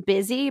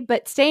busy,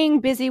 but staying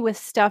busy with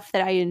stuff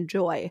that I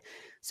enjoy.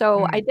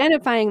 So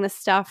identifying the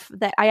stuff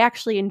that I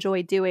actually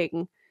enjoy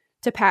doing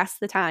to pass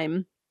the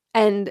time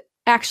and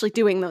actually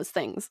doing those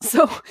things.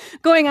 So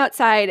going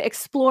outside,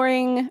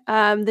 exploring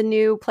the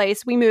new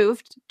place. We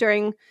moved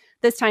during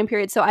this time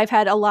period, so I've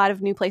had a lot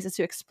of new places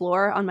to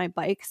explore on my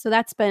bike. So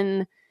that's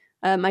been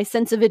my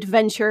sense of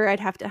adventure. I've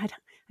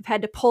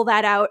had to pull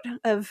that out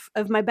of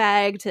my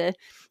bag to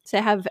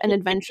have an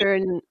adventure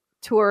and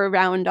tour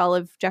around all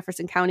of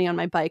Jefferson County on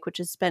my bike, which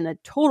has been a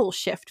total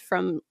shift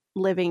from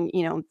living,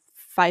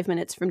 5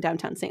 minutes from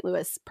downtown St.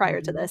 Louis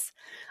prior to this.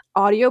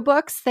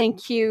 Audiobooks.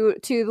 Thank you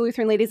to the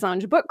Lutheran Ladies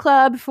Lounge Book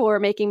Club for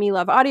making me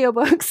love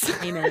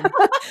audiobooks. Amen.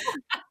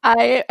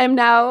 I am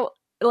now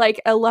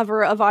like a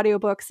lover of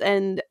audiobooks,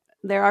 and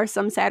there are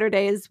some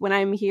Saturdays when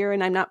I'm here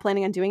and I'm not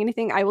planning on doing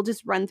anything, I will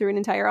just run through an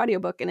entire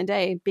audiobook in a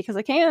day because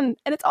I can,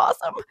 and it's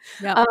awesome.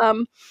 Yep.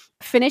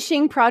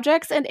 Finishing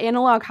projects and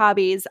analog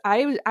hobbies.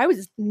 I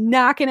was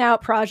knocking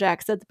out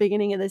projects at the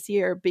beginning of this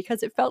year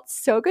because it felt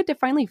so good to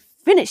finally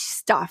finish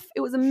stuff. It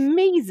was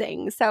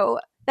amazing. So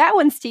that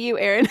one's to you,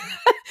 Erin.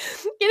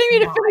 Getting me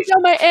to finish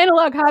all my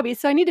analog hobbies.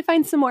 So I need to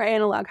find some more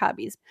analog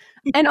hobbies.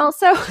 And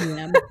also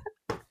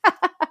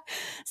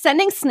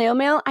sending snail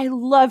mail. I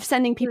love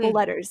sending people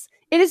letters.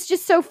 It is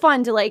just so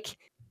fun to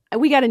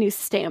we got a new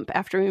stamp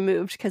after we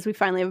moved because we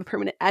finally have a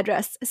permanent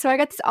address. So I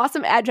got this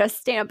awesome address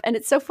stamp, and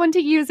it's so fun to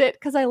use it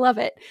because I love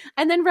it.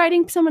 And then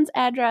writing someone's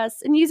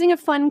address and using a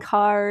fun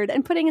card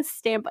and putting a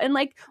stamp and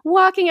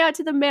walking out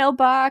to the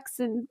mailbox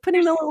and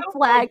putting the little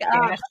flag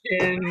up.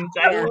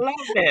 I love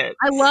it.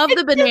 I love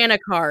the banana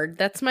card.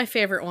 That's my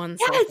favorite one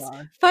so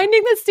far.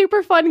 Finding the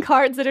super fun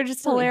cards that are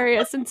just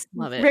hilarious and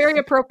love it. Very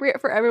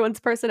appropriate for everyone's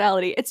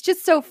personality. It's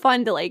just so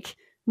fun to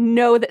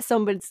know that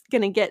someone's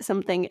gonna get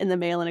something in the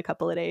mail in a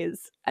couple of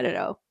days. I don't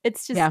know.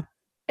 It's just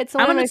it's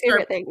one of my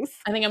favorite things.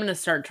 I think I'm gonna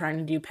start trying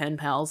to do pen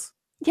pals.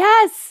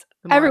 Yes.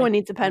 Everyone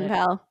needs a pen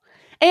pal.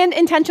 And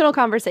intentional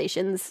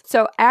conversations.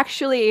 So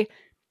actually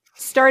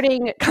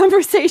starting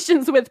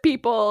conversations with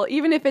people,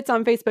 even if it's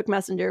on Facebook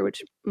Messenger,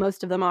 which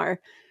most of them are.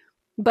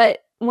 But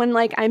when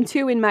I'm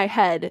too in my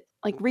head,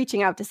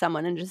 reaching out to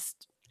someone and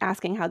just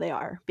asking how they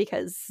are,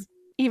 because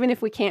even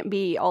if we can't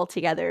be all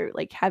together,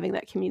 having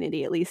that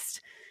community at least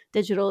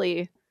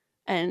digitally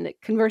and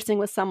conversing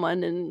with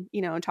someone and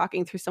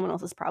talking through someone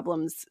else's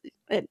problems,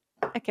 it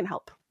can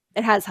help.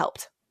 It has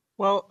helped.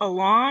 Well,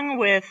 along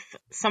with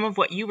some of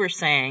what you were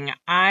saying,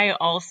 I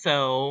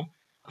also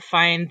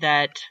find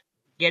that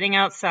getting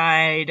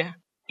outside,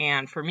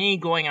 and for me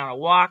going on a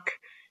walk,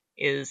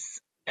 is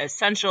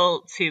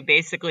essential to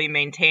basically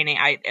maintaining.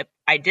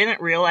 I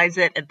didn't realize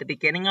it at the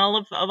beginning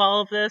of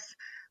all of this,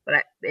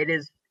 but it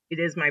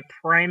is my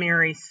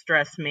primary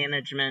stress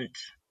management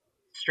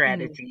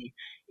strategy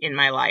in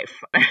my life.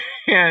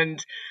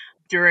 And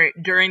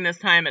during this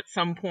time, at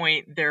some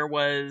point, there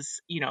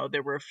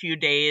were a few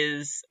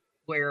days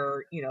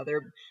where,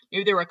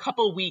 there were a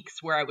couple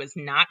weeks where I was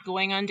not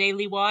going on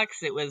daily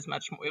walks. It was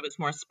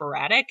more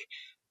sporadic.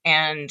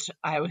 And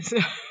I was,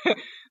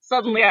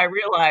 suddenly I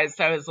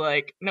realized, I was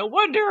like, no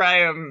wonder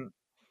I am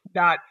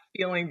not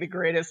feeling the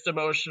greatest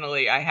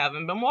emotionally. I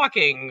haven't been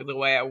walking the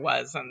way I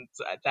was. And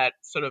that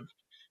sort of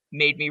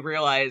made me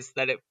realize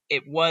that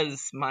it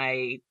was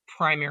my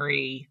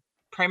primary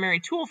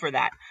tool for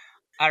that.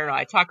 I don't know.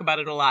 I talk about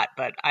it a lot,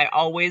 but I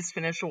always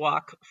finish a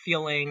walk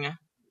feeling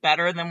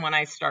better than when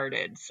I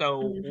started. So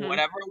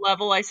whatever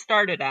level I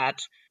started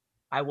at,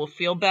 I will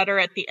feel better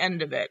at the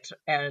end of it.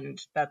 And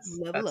that's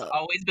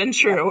always been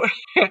true.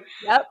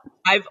 Yep.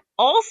 I've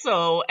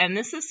also, and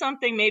this is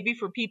something maybe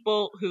for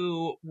people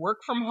who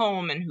work from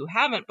home and who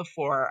haven't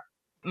before,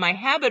 my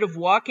habit of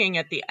walking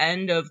at the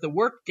end of the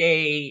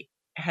workday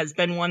has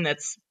been one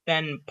that's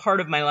been part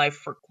of my life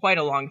for quite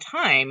a long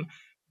time.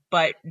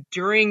 But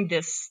during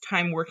this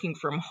time working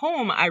from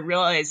home, I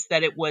realized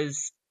that it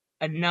was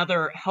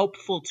another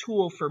helpful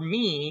tool for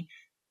me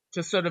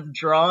to sort of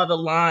draw the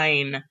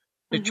line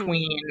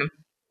between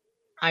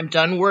I'm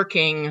done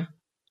working.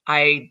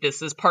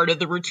 This is part of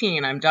the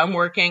routine. I'm done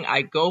working.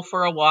 I go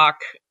for a walk.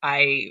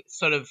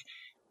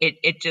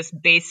 It just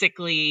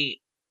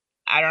basically,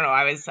 I don't know.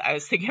 I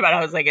was thinking about it.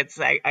 I was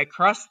like, I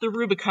crossed the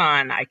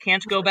Rubicon. I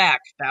can't go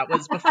back. That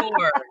was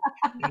before.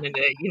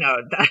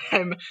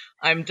 And,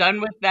 I'm done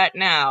with that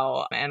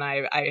now. And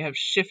I have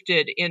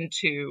shifted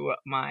into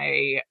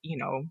my,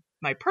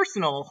 my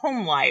personal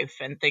home life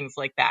and things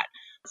like that.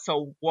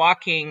 So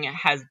walking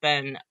has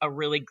been a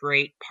really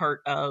great part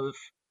of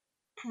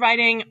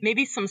providing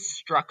maybe some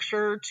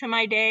structure to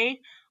my day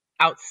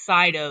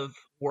outside of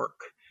work.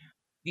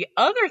 The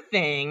other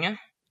thing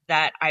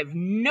that I've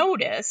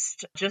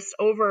noticed since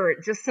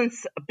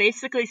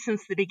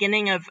the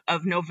beginning of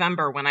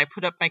November, when I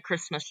put up my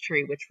Christmas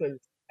tree,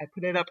 I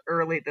put it up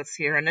early this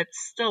year and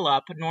it's still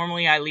up.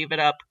 Normally I leave it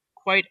up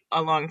quite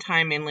a long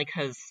time, mainly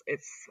because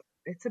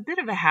it's a bit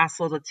of a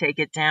hassle to take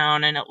it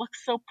down and it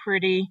looks so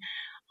pretty.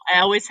 I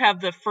always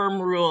have the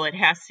firm rule it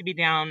has to be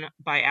down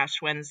by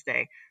Ash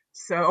Wednesday.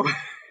 So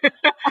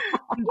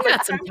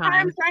got some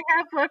time. sometimes I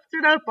have left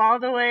it up all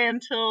the way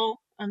until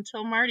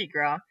Mardi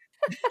Gras.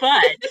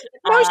 But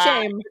No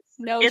shame.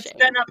 No it's shame.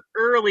 been up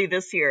early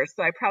this year,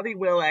 so I probably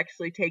will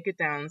actually take it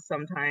down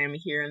sometime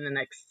here in the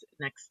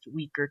next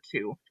week or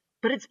two.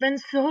 But it's been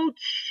so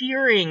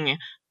cheering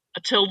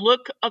to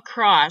look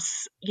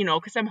across,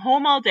 because I'm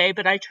home all day,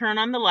 but I turn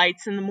on the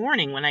lights in the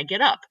morning when I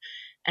get up.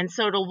 And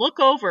so to look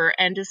over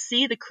and to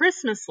see the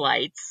Christmas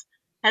lights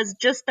has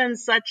just been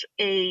such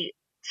a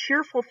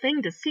cheerful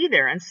thing to see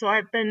there. And so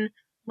I've been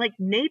like,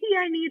 maybe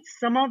I need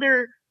some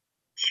other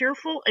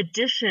cheerful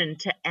addition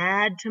to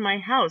add to my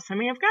house. I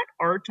mean, I've got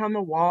art on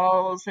the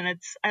walls and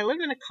I live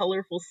in a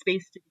colorful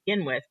space to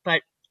begin with,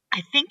 but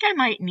I think I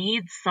might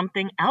need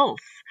something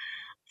else.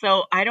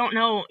 So I don't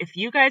know if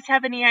you guys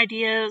have any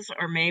ideas,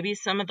 or maybe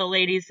some of the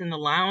ladies in the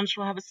lounge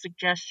will have a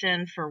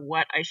suggestion for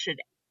what I should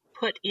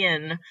put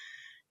in.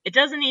 It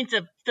doesn't need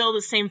to fill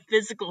the same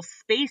physical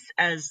space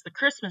as the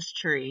Christmas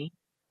tree,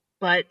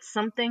 but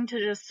something to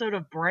just sort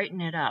of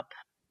brighten it up.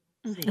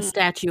 A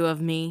statue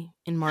of me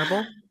in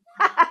marble.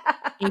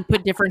 You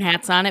put different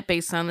hats on it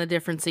based on the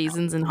different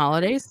seasons and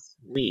holidays.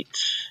 Sweet.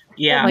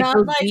 Yeah. Like Not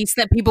those like- geese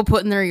that people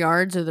put in their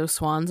yards, or those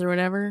swans or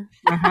whatever.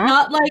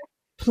 Not like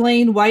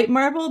plain white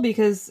marble,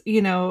 because,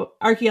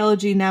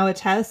 archaeology now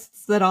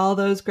attests that all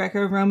those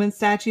Greco-Roman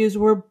statues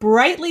were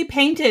brightly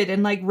painted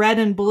in like red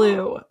and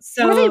blue.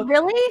 So Were they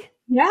really?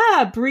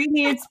 yeah, Brie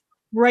needs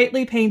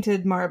brightly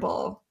painted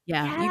marble.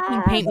 Yeah, you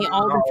can paint me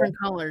all different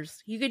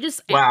colors. You could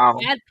just Wow.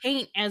 add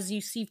paint as you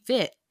see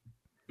fit.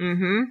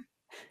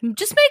 Mm-hmm.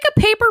 Just make a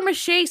paper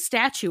mache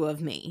statue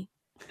of me.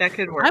 That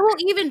could work. I will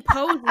even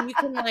pose, and you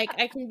can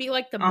I can be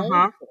like the mold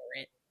for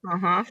it.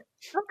 Uh-huh.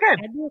 Okay.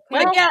 That'd be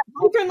okay. But yeah,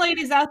 Lutheran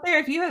ladies out there,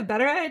 if you have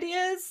better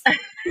ideas,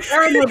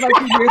 Erin would like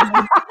to hear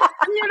them.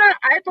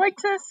 I'd like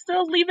to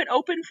still leave it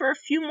open for a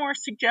few more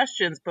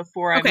suggestions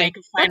before I make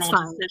a that's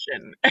final fine.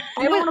 decision. I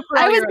want to put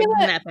I all was your eggs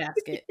gonna- in that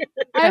basket.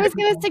 I was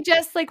going to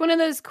suggest like one of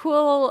those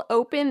cool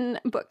open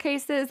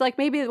bookcases, like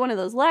maybe one of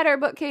those ladder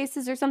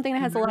bookcases or something that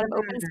has a lot of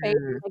open space,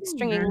 and, like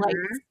stringing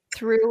lights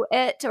through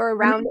it or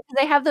around it.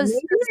 They have those.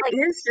 Maybe like,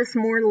 it is just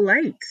more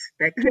light.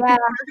 That could Yeah.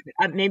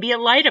 be maybe a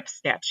light up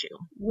statue.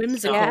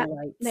 Whimsical Yeah.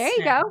 lights. there you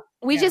Yeah. go.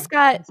 We Yeah. just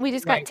got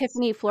Lights.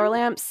 Tiffany floor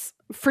lamps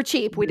for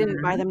cheap. We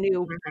didn't buy them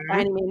new by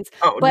any means.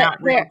 Oh, But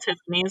not real they're-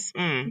 Tiffany's.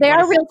 They What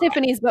are is real it?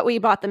 Tiffany's, but we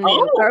bought them new,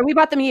 Oh. or we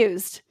bought them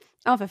used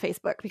off of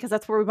Facebook because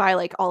that's where we buy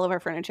like all of our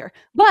furniture.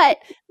 But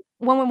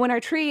when our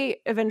tree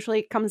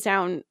eventually comes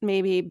down,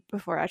 maybe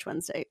before Ash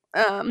Wednesday.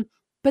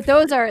 But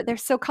they're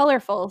so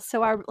colorful.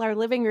 So our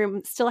living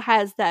room still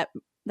has that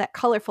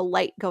colorful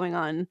light going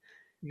on.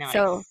 Nice.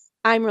 So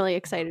I'm really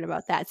excited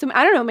about that. So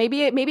I don't know,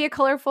 maybe a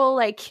colorful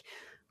like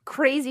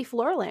crazy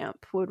floor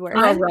lamp would work.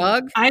 Or a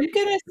rug. I'm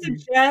gonna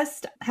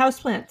suggest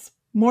houseplants,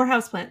 more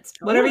houseplants,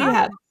 whatever you wow.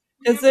 have.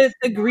 Because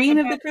the green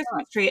of the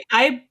Christmas tree.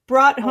 I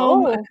brought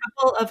home a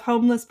couple of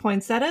homeless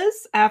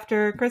poinsettias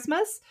after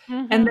Christmas,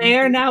 and they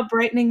are now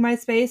brightening my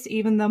space,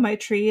 even though my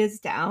tree is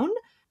down.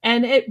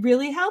 And it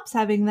really helps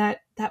having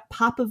that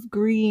pop of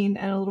green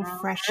and a little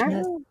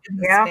freshness in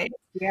the Yeah. space.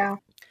 Yeah.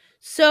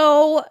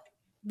 So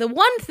the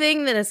one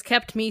thing that has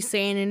kept me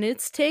sane, and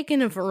it's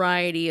taken a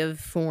variety of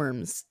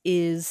forms,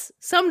 is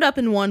summed up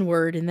in one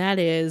word, and that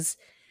is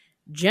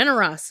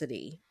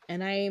generosity.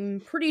 And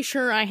I'm pretty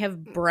sure I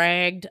have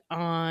bragged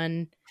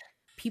on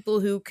people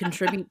who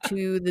contribute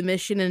to the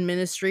mission and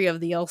ministry of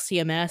the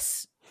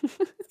LCMS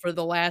for over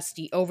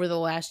the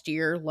last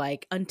year,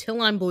 like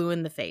until I'm blue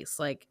in the face.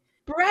 Like,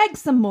 Brag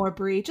some more,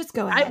 Brie. Just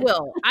go ahead. I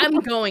will. I'm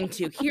going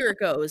to. Here it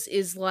goes.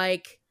 Is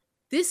like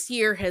this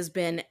year has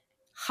been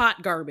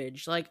hot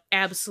garbage, like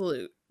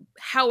absolute.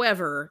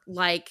 However,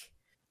 like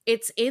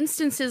it's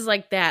instances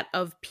like that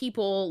of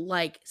people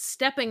like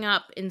stepping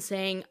up and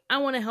saying, I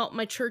want to help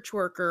my church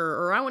worker,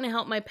 or I want to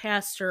help my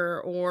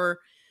pastor, or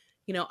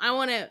I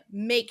want to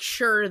make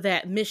sure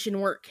that mission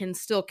work can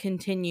still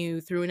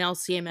continue through an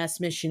LCMS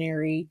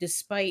missionary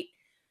despite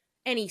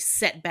any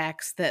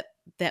setbacks that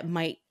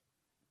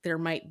there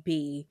might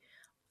be.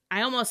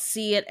 I almost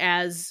see it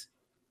as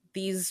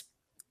these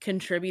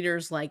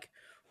contributors like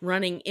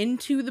running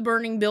into the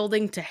burning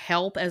building to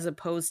help, as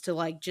opposed to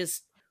like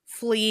just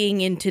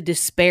fleeing into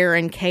despair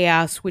and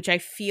chaos, which I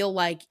feel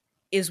like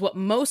is what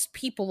most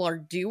people are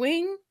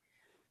doing,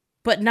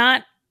 but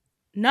not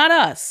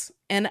us.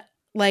 And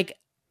like,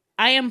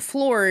 I am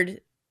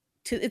floored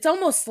it's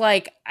almost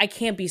like I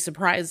can't be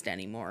surprised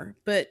anymore,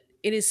 but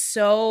it is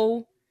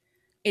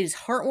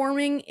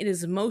heartwarming. It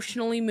is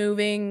emotionally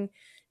moving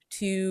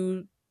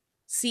to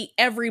see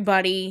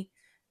everybody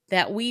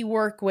that we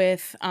work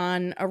with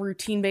on a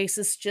routine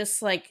basis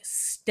just like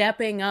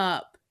stepping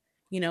up,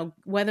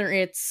 whether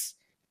it's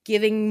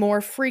giving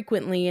more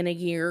frequently in a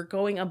year,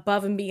 going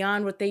above and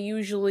beyond what they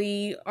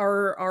usually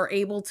are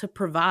able to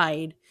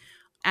provide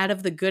out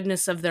of the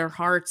goodness of their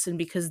hearts, and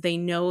because they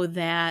know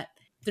that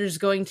there's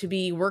going to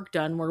be work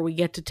done where we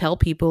get to tell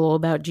people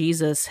about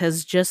Jesus,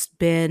 has just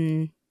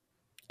been,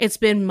 it's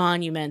been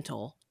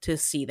monumental. to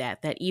see that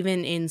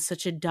even in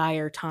such a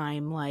dire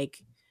time,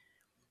 like,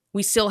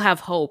 we still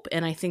have hope.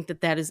 And I think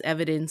that is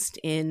evidenced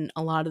in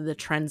a lot of the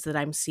trends that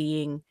I'm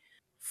seeing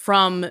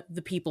from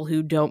the people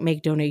who don't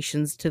make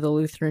donations to the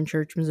Lutheran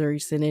Church Missouri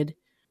Synod.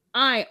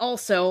 I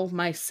also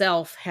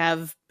myself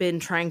have been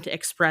trying to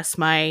express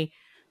my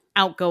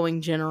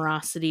outgoing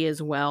generosity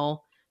as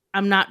well.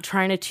 I'm not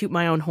trying to toot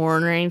my own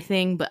horn or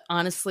anything, but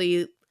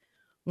honestly,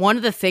 one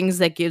of the things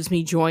that gives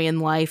me joy in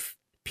life,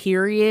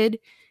 period,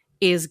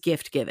 is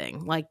gift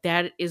giving. Like,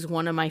 that is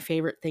one of my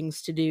favorite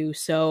things to do.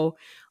 So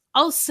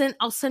I'll send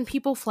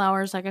people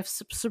flowers. Like, I've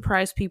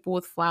surprised people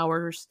with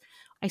flowers.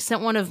 I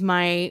sent one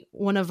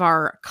of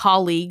our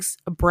colleagues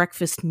a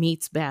breakfast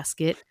meats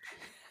basket.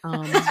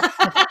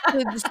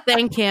 Just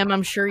thank him.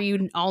 I'm sure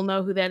you all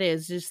know who that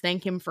is. Just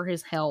thank him for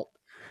his help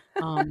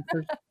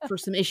for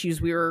some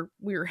issues we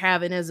were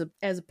having as a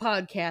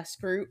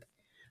podcast group.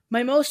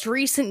 My most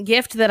recent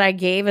gift that I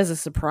gave as a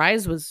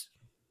surprise was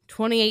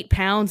 28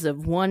 pounds of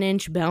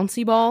 1-inch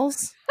bouncy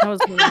balls. That was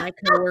one of my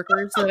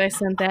coworkers that I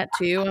sent that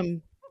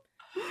to.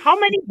 How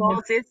many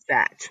balls is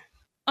that?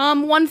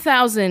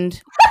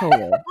 1,000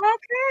 total.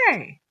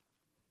 Okay.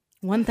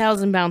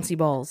 1,000 bouncy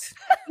balls.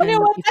 You know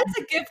what? That's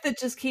a gift that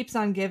just keeps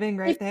on giving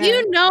right there. If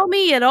you know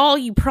me at all,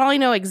 you probably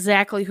know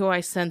exactly who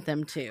I sent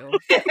them to.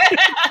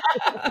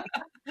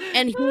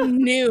 And he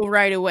knew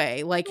right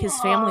away. Like, his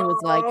family was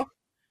like,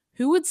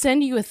 who would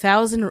send you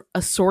 1,000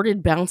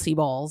 assorted bouncy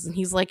balls? And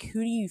he's like,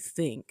 who do you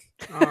think?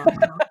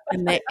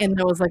 And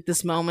there was like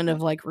this moment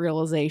of like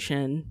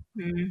realization.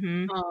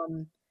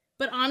 Mm-hmm.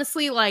 But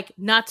honestly, like,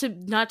 not to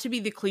be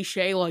the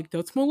cliche, like,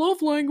 that's my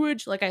love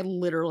language. Like, I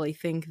literally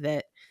think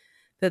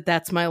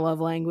that's my love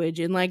language,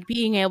 and like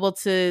being able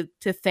to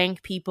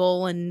thank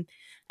people and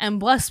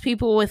bless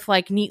people with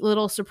like neat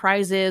little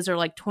surprises or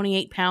like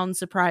 28-pound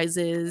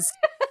surprises.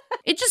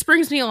 It just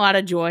brings me a lot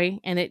of joy,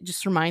 and it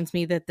just reminds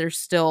me that there's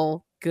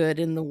still good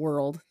in the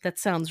world. That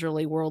sounds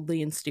really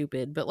worldly and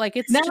stupid, but like,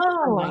 it's just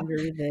a reminder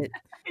that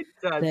it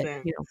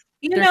doesn't.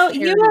 That,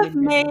 you have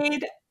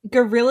made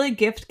guerrilla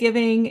gift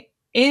giving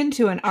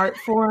into an art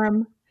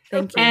form.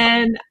 Thank you.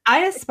 And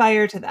I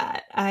aspire to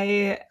that.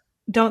 I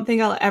don't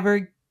think I'll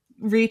ever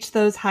reach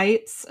those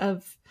heights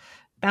of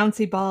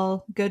bouncy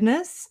ball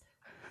goodness,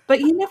 but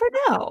you never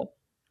know.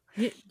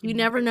 You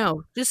never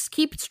know. Just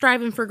keep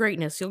striving for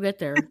greatness. You'll get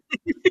there.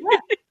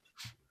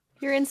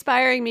 You're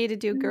inspiring me to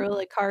do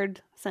guerrilla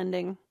card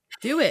sending.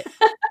 Do it.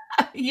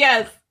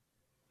 Yes.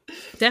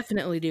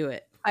 Definitely do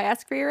it. I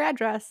ask for your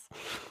address.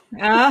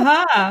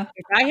 Uh-huh.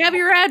 If I have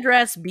your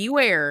address,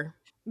 beware.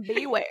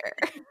 Beware.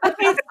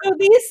 Okay, so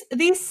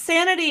these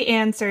sanity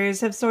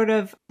answers have sort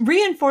of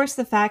reinforced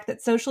the fact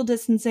that social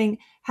distancing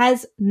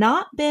has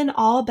not been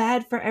all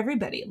bad for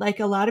everybody. Like,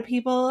 a lot of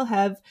people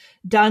have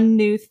done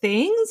new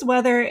things,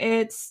 whether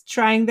it's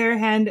trying their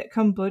hand at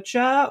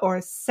kombucha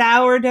or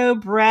sourdough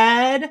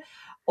bread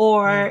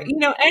or,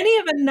 any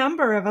of a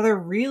number of other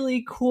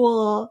really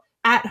cool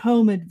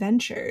at-home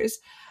adventures.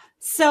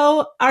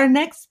 So our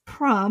next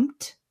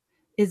prompt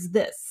is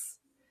this.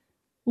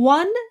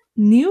 One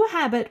new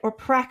habit or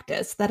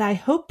practice that I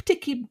hope to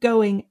keep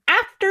going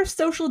after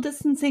social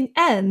distancing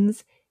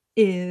ends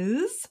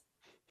is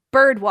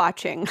bird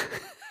watching.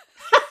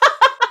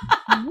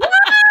 What?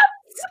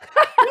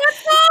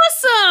 That's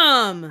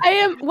awesome. I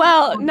am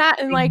not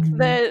in like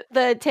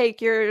the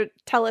take your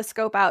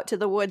telescope out to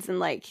the woods and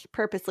like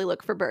purposely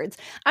look for birds.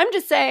 I'm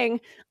just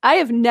saying I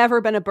have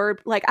never been a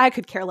bird. Like, I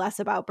could care less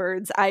about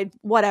birds.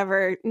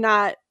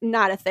 Not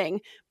a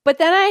thing. But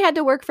then I had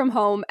to work from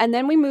home, and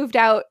then we moved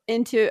out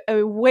into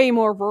a way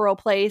more rural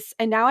place,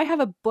 and now I have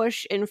a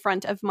bush in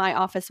front of my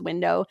office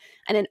window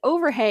and an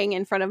overhang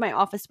in front of my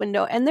office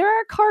window, and there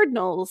are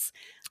cardinals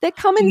that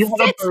come and you sit.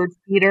 Have a bird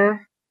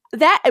feeder?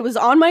 That it was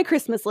on my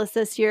Christmas list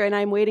this year, and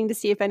I'm waiting to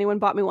see if anyone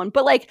bought me one.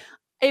 But like,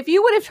 if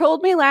you would have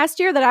told me last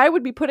year that I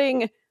would be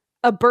putting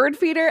a bird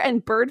feeder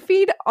and bird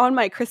feed on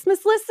my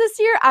Christmas list this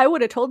year, I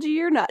would have told you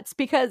you're nuts,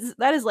 because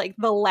that is like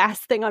the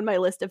last thing on my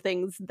list of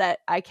things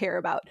that I care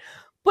about.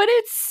 But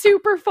it's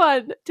super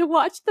fun to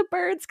watch the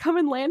birds come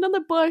and land on the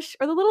bush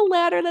or the little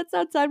ladder that's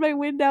outside my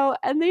window,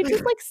 and they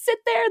just like sit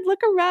there and look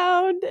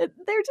around, and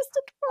they're just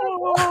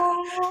adorable.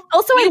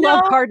 Also, I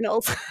love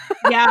cardinals.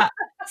 Yeah.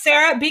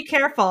 Sarah, be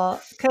careful,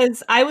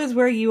 because I was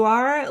where you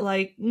are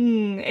like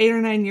 8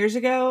 or 9 years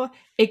ago.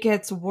 It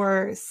gets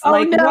worse. Oh,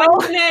 like, no.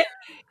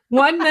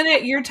 one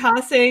minute you're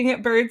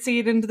tossing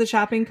birdseed into the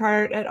shopping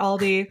cart at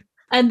Aldi,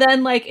 and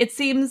then like it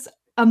seems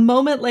a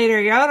moment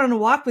later you're out on a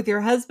walk with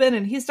your husband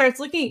and he starts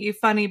looking at you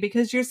funny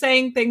because you're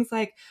saying things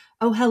like,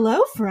 "Oh,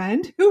 hello,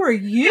 friend. Who are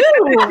you?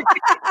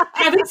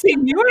 Haven't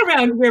seen you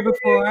around here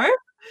before."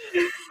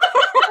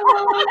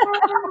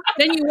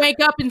 Then you wake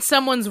up in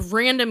someone's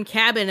random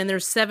cabin and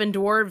there's 7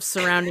 dwarves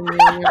surrounding you,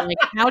 and you're like,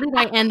 how did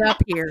I end up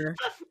here?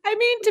 I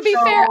mean, to be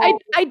fair,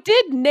 I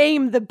did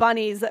name the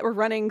bunnies that were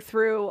running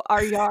through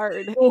our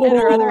yard in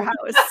our other house.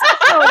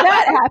 So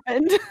that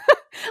happened.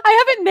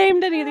 I haven't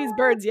named any of these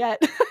birds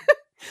yet.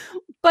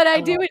 But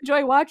I do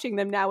enjoy watching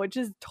them now, which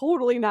is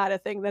totally not a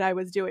thing that I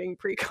was doing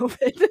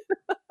pre-COVID.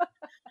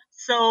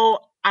 So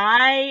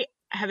I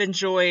have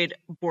enjoyed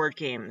board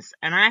games,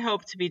 and I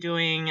hope to be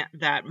doing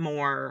that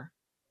more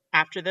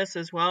after this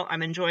as well.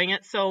 I'm enjoying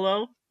it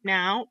solo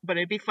now, but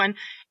it'd be fun.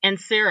 And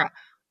Sarah,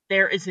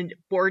 there is a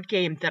board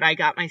game that I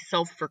got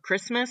myself for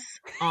Christmas.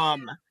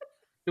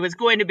 It was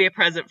going to be a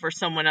present for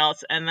someone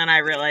else, and then I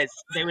realized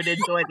they would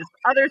enjoy this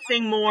other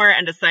thing more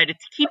and decided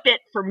to keep it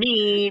for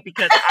me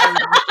because I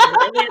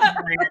would really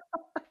enjoy it.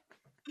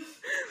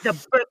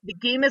 The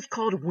game is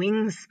called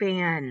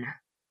Wingspan,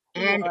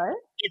 and What?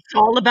 it's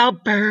all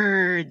about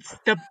birds,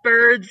 the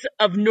birds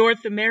of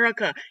North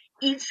America.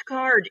 Each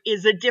card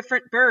is a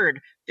different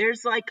bird.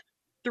 There's like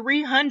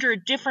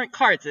 300 different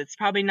cards. It's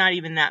probably not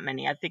even that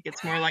many. I think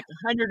it's more like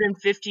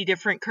 150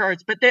 different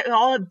cards, but they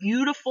all have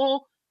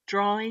beautiful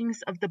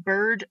drawings of the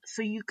bird,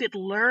 so you could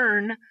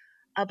learn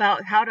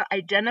about how to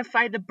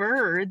identify the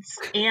birds.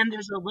 And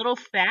there's a little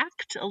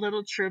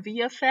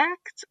trivia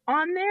fact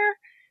on there.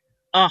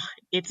 Oh,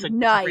 it's a great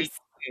Nice.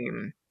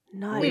 game.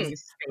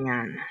 Nice.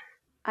 Wingspan.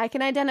 I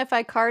can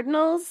identify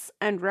cardinals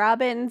and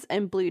robins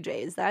and blue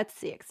jays. That's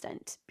the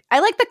extent. I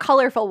like the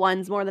colorful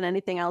ones more than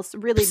anything else,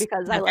 really,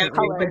 because I like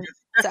color.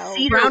 The So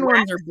cedar brown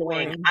ones are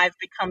waxwing, boring. I've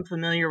become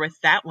familiar with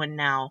that one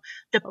now.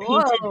 The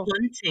painted Whoa.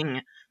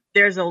 bunting.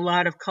 There's a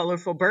lot of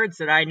colorful birds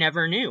that I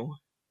never knew.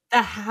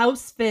 The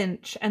house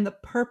finch and the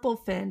purple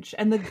finch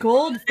and the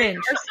gold finch.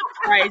 They're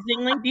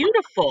surprisingly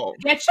beautiful.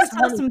 Get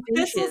yourself Some some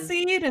thistle finches.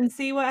 seed and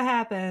see what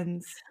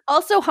happens.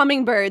 also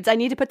hummingbirds. I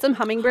need to put some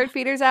hummingbird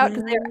feeders out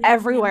because they're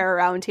everywhere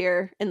around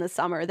here in the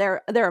summer.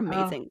 They're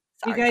amazing.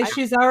 You Sorry. guys,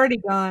 she's already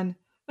gone.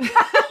 We've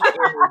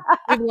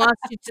lost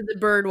you to the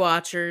bird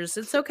watchers.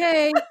 It's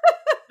okay.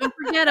 Don't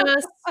forget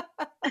us.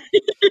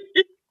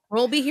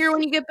 We'll be here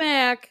when you get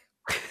back.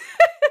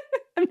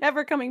 I'm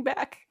never coming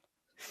back.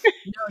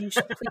 No, you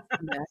should please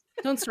come back.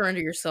 Don't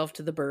surrender yourself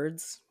to the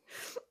birds.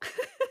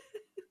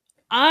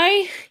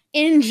 I,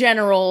 in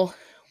general,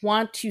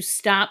 want to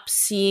stop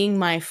seeing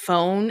my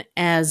phone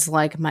as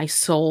like my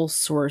sole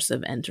source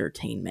of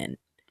entertainment.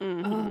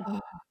 Mhm. Oh,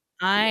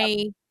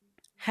 I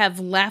have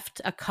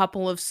left a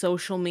couple of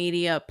social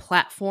media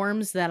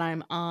platforms that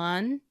I'm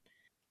on.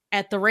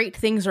 At the rate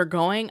things are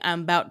going,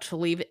 I'm about to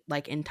leave it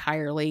like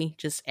entirely,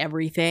 just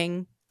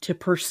everything, to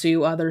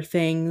pursue other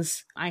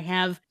things. I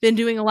have been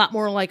doing a lot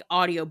more like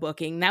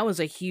audiobooking. That was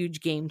a huge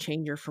game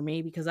changer for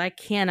me because I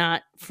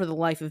cannot for the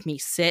life of me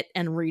sit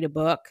and read a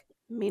book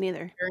Me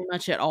neither. very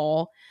much at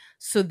all.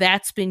 So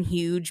that's been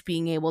huge,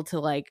 being able to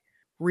like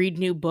read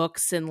new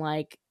books and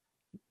like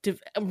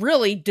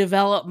really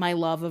develop my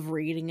love of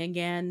reading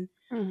again.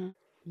 Mhm.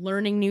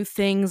 Learning new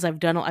things. I've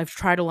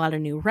tried a lot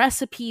of new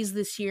recipes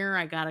this year.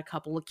 I got a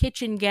couple of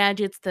kitchen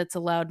gadgets that's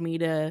allowed me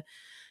to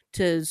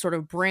sort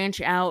of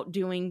branch out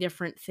doing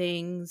different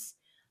things.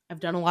 I've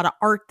done a lot of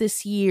art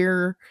this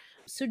year.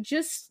 So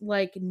just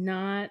like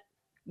not,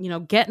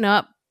 getting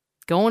up,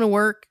 going to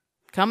work,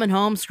 coming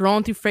home,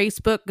 scrolling through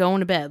Facebook, going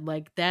to bed.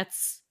 Like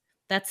that's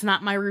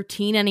not my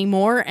routine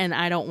anymore, and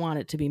I don't want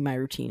it to be my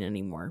routine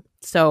anymore.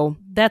 So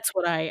that's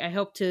what I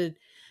hope to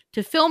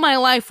fill my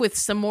life with,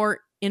 some more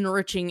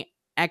enriching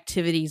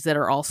activities that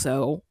are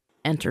also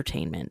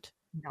entertainment.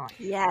 Nice.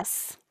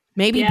 Yes.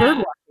 Maybe Yeah. bird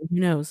watching. Who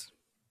knows?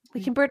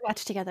 We can bird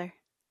watch together.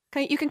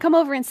 You can come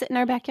over and sit in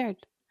our backyard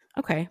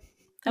Okay.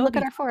 and look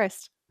at our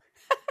forest.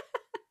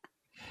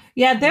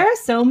 yeah, there are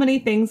so many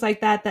things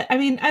like that I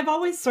mean, I've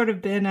always sort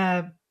of been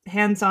a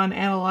hands-on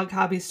analog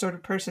hobbies sort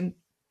of person,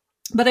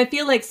 but I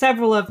feel like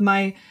several of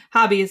my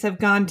hobbies have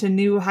gone to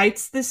new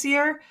heights this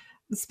year,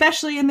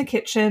 especially in the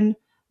kitchen.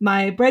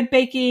 My bread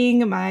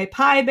baking, my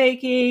pie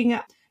baking,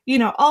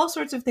 all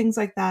sorts of things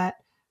like that.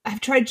 I've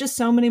tried just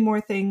so many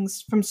more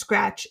things from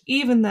scratch,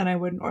 even than I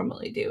would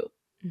normally do.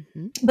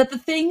 Mm-hmm. But the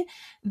thing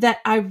that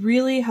I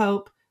really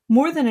hope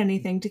more than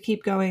anything to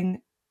keep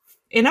going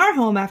in our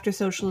home after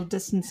social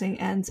distancing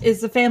ends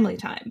is the family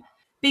time.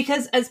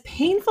 Because as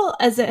painful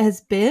as it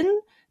has been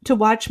to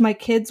watch my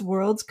kids'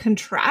 worlds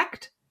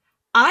contract,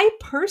 I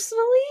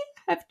personally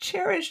have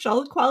cherished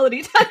all the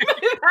quality time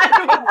I've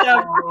had with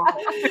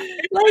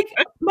them. Like,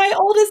 my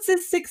oldest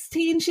is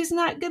 16. She's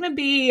not going to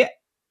be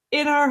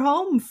in our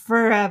home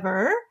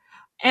forever.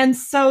 And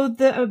so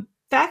the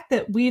fact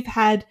that we've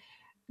had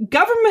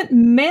government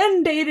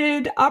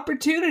mandated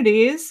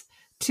opportunities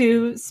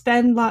to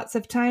spend lots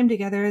of time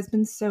together has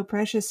been so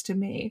precious to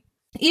me.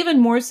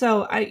 Even more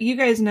so, you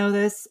guys know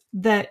this,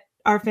 that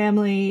our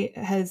family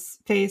has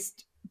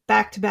faced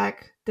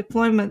back-to-back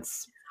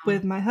deployments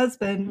with my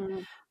husband.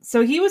 Mhm.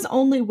 So he was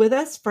only with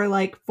us for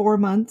like 4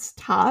 months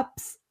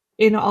tops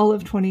in all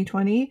of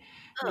 2020.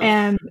 Oh.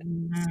 And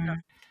Mm.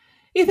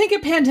 you think a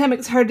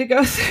pandemic's hard to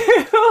go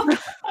through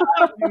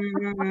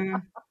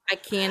Mm. I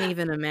can't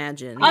even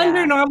imagine. Yeah.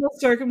 under normal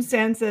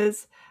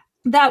circumstances.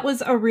 That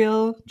was a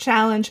real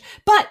challenge.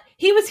 But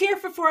he was here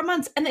for 4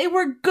 months and they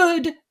were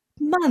good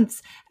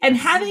months. And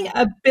having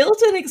a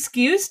built-in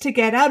excuse to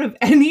get out of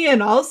any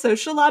and all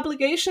social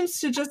obligations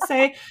to just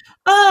say,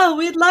 oh,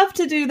 we'd love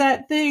to do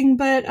that thing,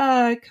 but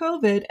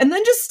COVID. And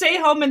then just stay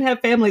home and have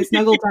family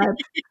snuggle time.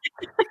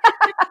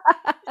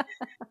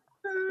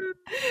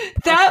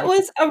 That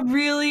was a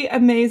really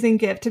amazing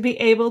gift, to be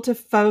able to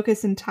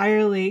focus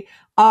entirely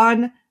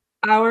on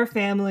our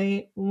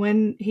family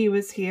when he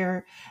was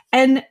here.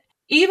 And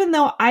even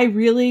though I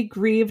really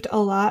grieved a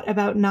lot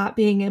about not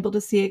being able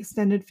to see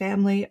extended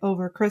family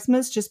over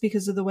Christmas, just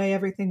because of the way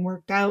everything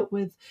worked out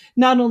with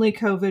not only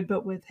COVID,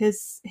 but with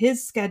his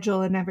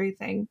schedule and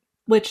everything,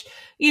 which,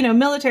 you know,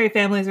 military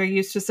families are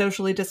used to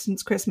socially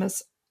distanced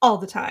Christmas all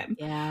the time.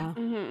 Yeah.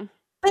 Mm-hmm.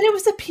 But it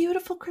was a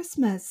beautiful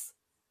Christmas.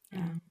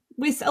 Yeah.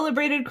 We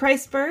celebrated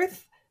Christ's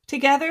birth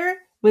together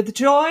with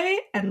joy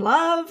and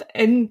love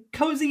and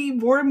cozy,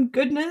 warm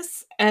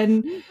goodness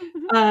and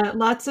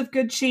lots of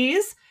good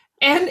cheese.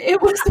 And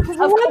it was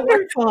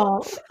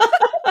wonderful.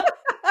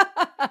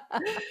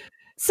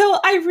 So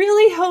I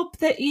really hope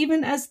that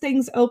even as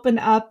things open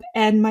up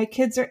and my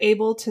kids are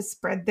able to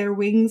spread their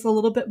wings a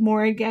little bit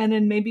more again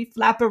and maybe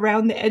flap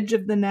around the edge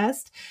of the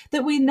nest,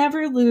 that we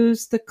never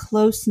lose the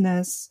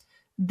closeness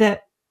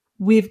that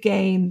we've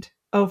gained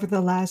over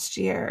the last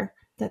year,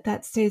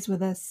 that stays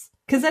with us.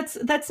 Because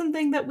that's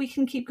something that we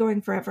can keep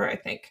going forever, I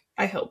think.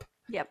 I hope.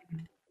 Yep.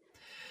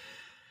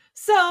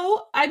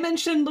 So I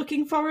mentioned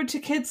looking forward to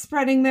kids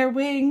spreading their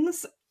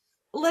wings.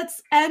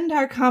 Let's end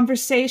our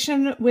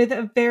conversation with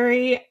a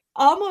very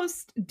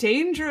almost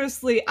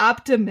dangerously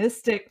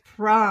optimistic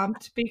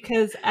prompt,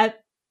 because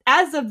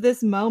as of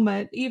this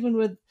moment, even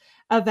with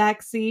a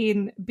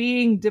vaccine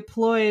being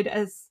deployed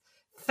as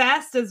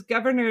fast as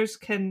governors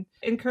can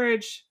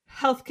encourage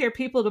healthcare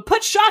people to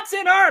put shots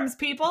in arms,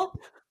 people.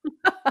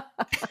 That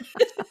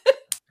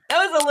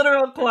was a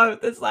literal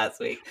quote this last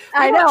week.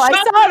 I know, I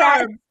saw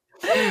that.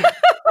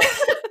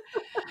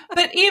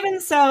 But even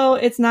so,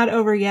 it's not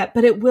over yet,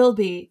 but it will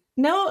be.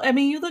 No, I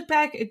mean,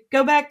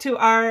 go back to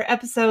our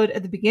episode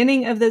at the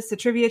beginning of this, the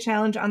trivia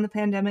challenge on the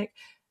pandemic.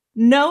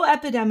 No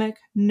epidemic,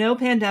 no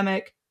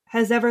pandemic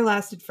has ever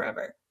lasted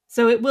forever.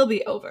 So it will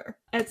be over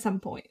at some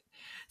point.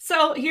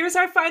 So here's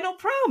our final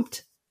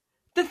prompt.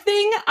 The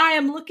thing I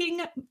am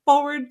looking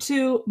forward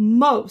to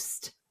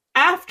most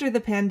after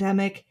the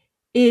pandemic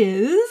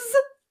is... ...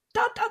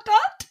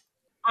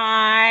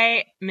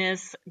 I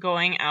miss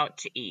going out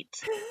to eat.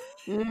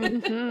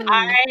 Mm-hmm.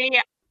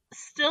 I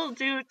still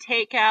do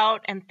takeout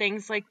and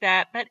things like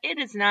that, but it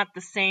is not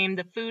the same.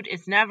 The food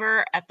is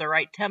never at the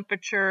right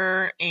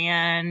temperature,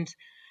 and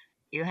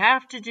you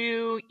have to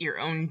do your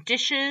own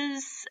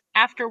dishes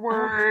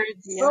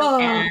afterwards.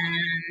 yeah.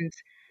 And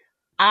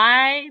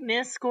I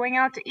miss going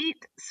out to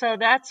eat. So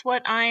that's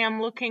what I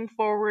am looking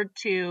forward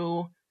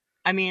to.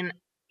 I mean,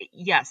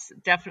 yes,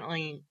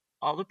 definitely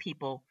all the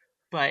people,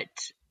 but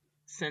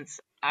since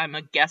I'm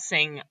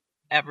guessing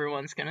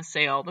everyone's going to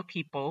say all the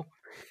people,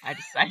 I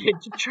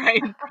decided to try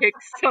and pick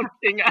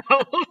something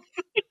else.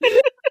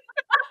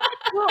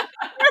 Well,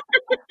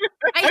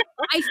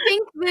 I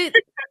think that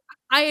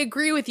I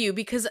agree with you,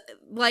 because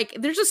like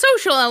there's a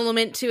social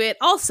element to it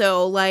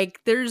also. Like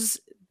there's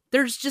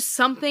just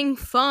something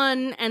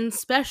fun and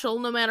special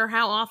no matter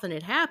how often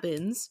it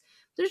happens.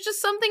 There's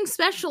just something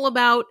special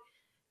about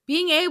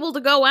being able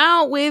to go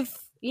out with,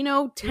 10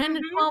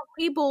 to 12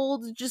 people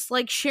to just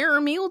like share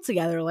a meal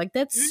together. Like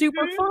that's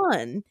super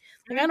fun.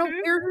 Like I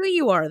don't care who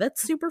you are.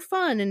 That's super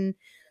fun. And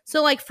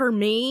so like for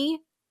me,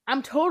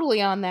 I'm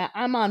totally on that.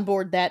 I'm on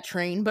board that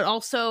train, but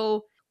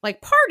also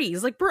like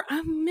parties, like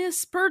I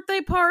miss birthday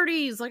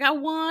parties. Like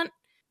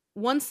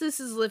once this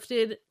is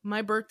lifted,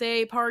 my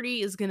birthday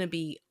party is going to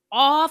be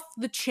off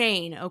the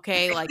chain.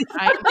 Okay. Like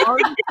I'm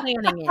already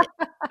planning it.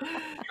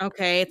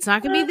 Okay. It's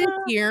not going to be this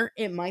year.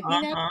 It might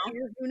be next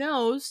year. Who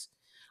knows?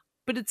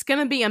 But it's going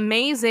to be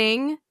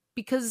amazing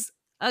because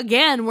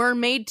again, we're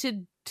made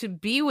to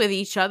be with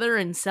each other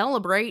and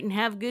celebrate and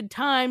have good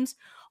times.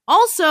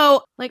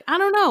 Also, like, I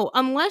don't know,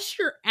 unless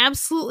you're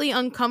absolutely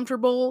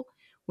uncomfortable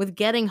with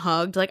getting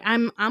hugged, like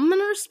I'm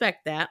gonna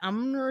respect that.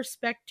 I'm gonna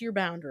respect your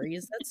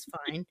boundaries. That's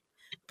fine.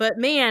 But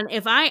man,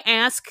 if I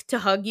ask to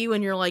hug you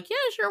and you're like, yeah,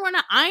 sure, why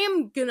not? I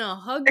am gonna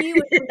hug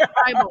you and your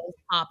eyeballs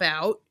pop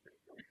out.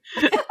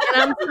 And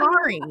I'm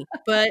sorry,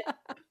 but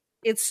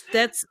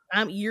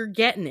you're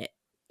getting it.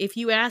 If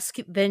you ask,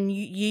 then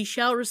ye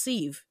shall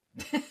receive.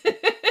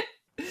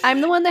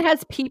 I'm the one that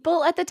has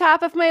people at the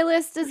top of my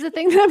list is the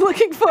thing that I'm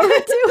looking forward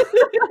to.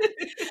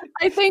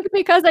 I think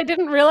because I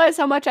didn't realize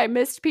how much I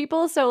missed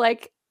people. So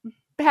like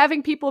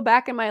having people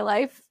back in my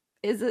life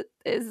is a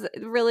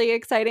really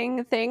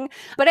exciting thing.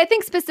 But I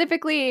think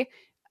specifically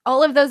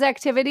all of those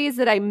activities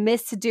that I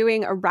miss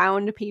doing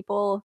around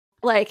people,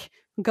 like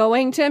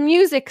going to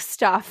music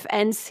stuff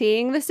and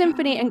seeing the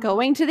symphony and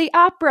going to the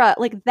opera,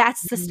 like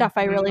that's the stuff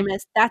I really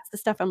miss. That's the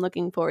stuff I'm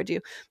looking forward to.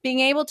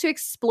 Being able to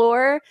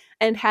explore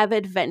and have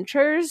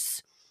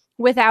adventures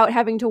without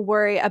having to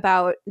worry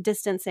about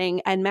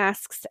distancing and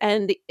masks,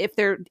 and if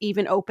they're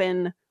even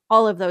open,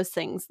 all of those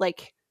things,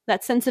 like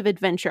that sense of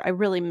adventure. I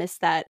really miss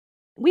that.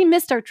 We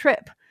missed our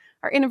trip,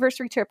 our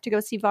anniversary trip to go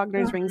see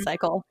Wagner's Ring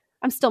Cycle.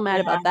 I'm still mad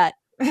about that.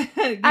 You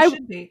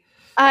should be.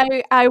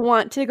 I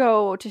want to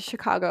go to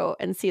Chicago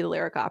and see the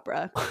Lyric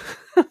Opera.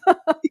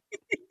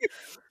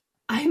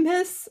 I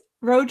miss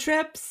road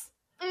trips.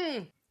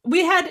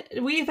 We've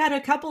had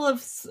a couple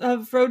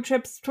of road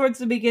trips towards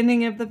the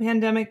beginning of the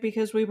pandemic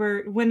because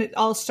when it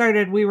all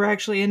started, we were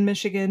actually in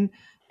Michigan,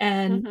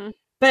 and Mhm.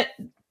 but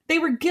they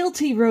were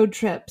guilty road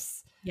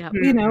trips. Yeah.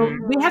 You know,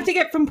 Mhm. we have to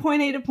get from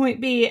point A to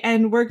point B,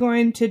 and we're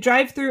going to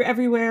drive through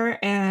everywhere,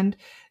 and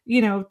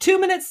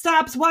 2-minute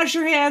stops, wash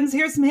your hands,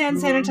 here's some hand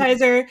Mhm.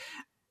 sanitizer.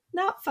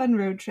 Not fun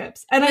road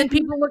trips. And And I then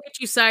people look at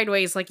you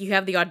sideways like you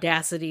have the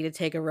audacity to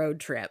take a road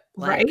trip.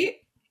 Like, right?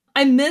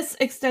 I miss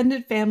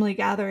extended family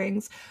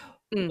gatherings.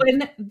 Mm.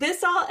 When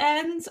this all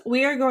ends,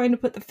 we are going to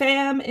put the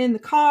fam in the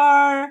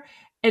car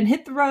and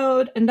hit the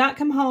road and not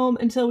come home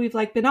until we've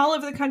been all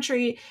over the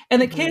country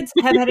and the Mhm. kids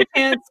have had a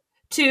chance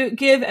to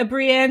give a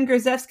Brienne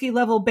Grzelewski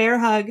level bear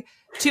hug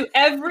to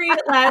every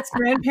last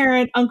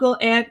grandparent, uncle,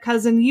 aunt,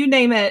 cousin, you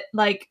name it.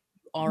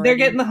 They're Already.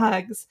 getting the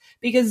hugs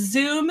because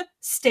Zoom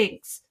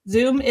stinks.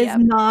 Zoom is Yep.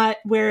 not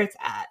where it's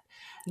at.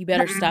 You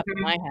better stop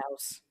at my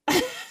house.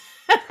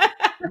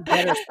 You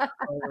better stop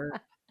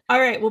over. All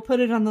right, we'll put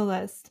it on the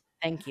list.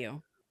 Thank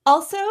you.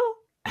 Also,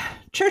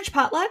 church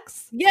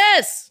potlucks.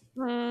 Yes.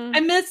 Mm. I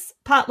miss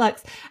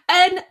potlucks.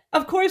 And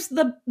of course,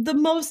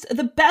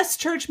 the best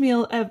church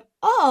meal of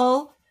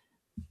all,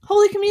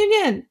 Holy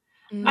Communion.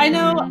 I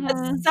know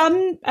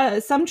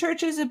Mhm. some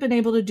churches have been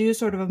able to do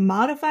sort of a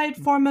modified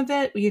form of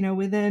it.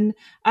 Within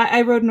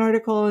I wrote an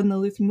article in the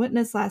Lutheran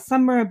Witness last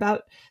summer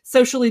about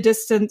socially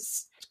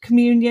distanced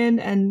communion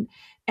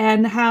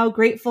and how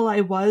grateful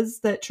I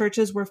was that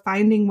churches were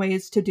finding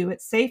ways to do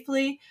it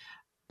safely.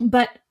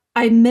 But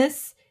I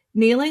miss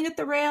kneeling at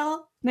the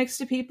rail next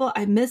to people.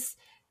 I miss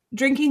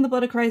drinking the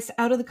blood of Christ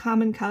out of the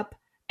common cup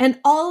and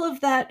all of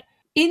that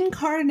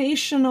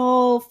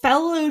incarnational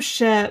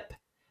fellowship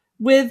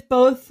with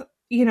both,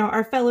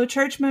 our fellow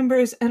church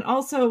members and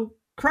also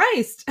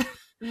Christ.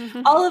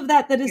 Mhm. All of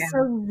that is Yeah. so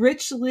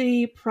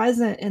richly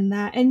present in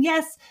that. And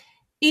yes,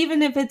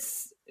 even if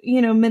it's,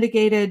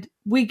 mitigated,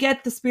 we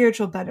get the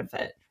spiritual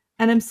benefit.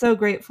 And I'm so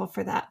grateful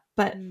for that.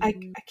 But I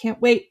can't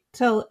wait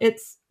till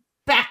it's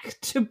back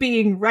to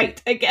being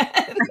right again.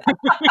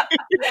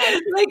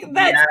 That's going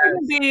to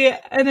be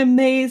an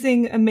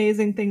amazing,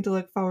 amazing thing to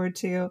look forward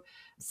to.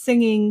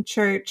 Singing,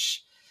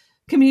 church,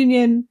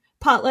 communion,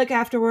 potluck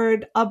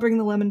afterward. I'll bring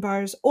the lemon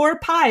bars or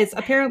pies.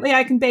 Apparently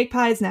I can bake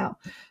pies now.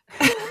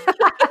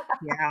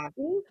 Yeah.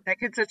 That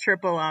gets a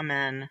triple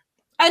amen.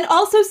 And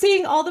also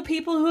seeing all the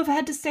people who have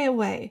had to stay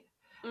away.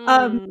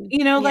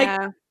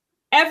 Yeah.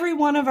 Every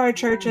one of our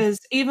churches,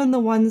 even the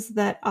ones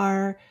that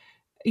are,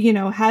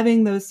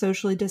 having those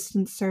socially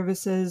distanced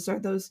services or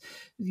those,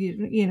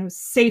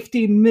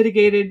 safety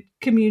mitigated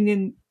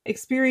communion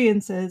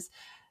experiences,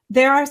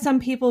 there are some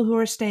people who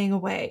are staying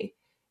away,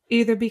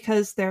 either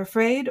because they're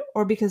afraid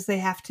or because they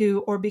have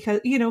to, or because,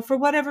 for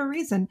whatever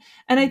reason.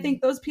 And I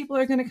think those people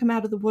are going to come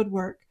out of the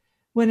woodwork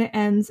when it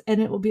ends,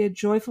 and it will be a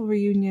joyful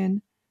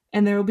reunion.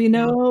 And there will be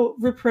no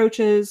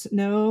reproaches,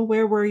 no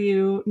where were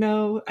you,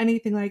 no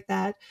anything like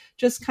that.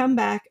 Just come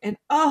back and,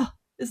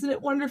 isn't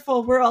it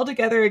wonderful? We're all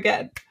together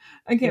again.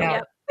 I can't Yeah.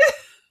 wait.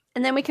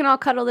 And then we can all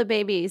cuddle the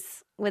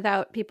babies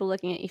without people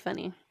looking at you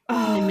funny.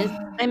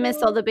 Oh. I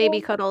miss all the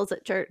baby cuddles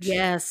at church.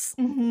 Yes.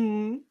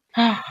 Mhm.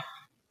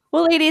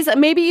 Well, ladies,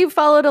 maybe you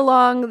followed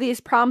along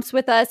these prompts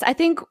with us. I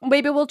think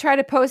maybe we'll try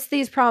to post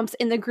these prompts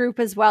in the group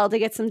as well to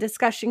get some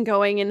discussion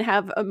going and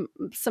have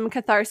some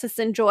catharsis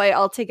and joy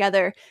all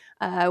together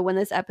when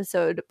this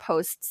episode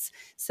posts,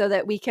 so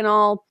that we can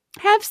all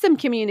have some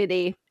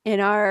community in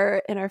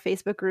our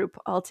Facebook group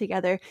all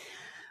together.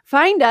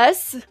 Find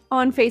us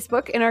on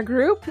Facebook in our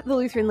group, the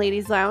Lutheran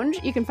Ladies Lounge.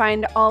 You can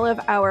find all of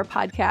our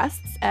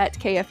podcasts at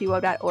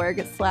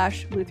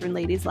kfuo.org/Lutheran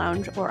Ladies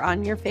Lounge or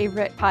on your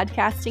favorite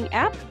podcasting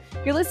app.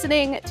 You're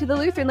listening to the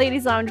Lutheran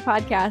Ladies Lounge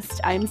podcast.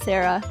 I'm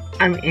Sarah.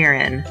 I'm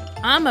Erin.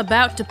 I'm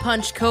about to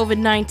punch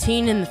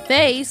COVID-19 in the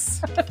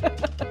face.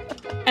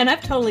 And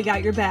I've totally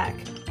got your back.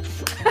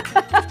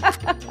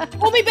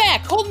 Hold me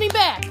back. Hold me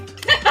back.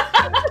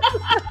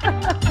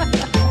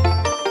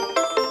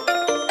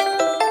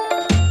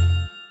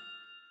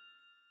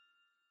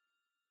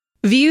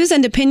 Views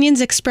and opinions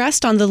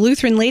expressed on the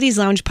Lutheran Ladies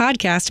Lounge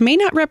podcast may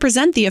not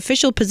represent the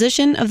official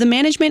position of the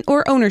management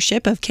or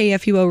ownership of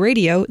KFUO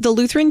Radio, the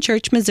Lutheran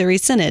Church Missouri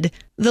Synod.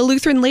 The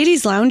Lutheran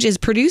Ladies Lounge is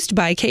produced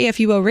by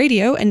KFUO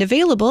Radio and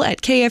available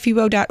at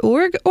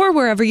kfuo.org or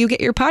wherever you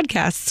get your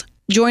podcasts.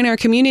 Join our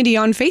community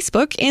on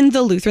Facebook in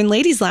the Lutheran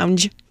Ladies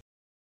Lounge.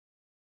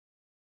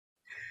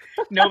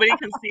 Nobody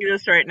can see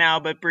this right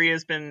now, but Brie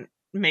has been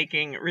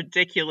making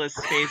ridiculous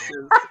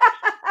faces,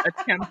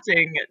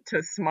 attempting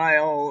to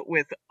smile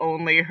with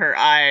only her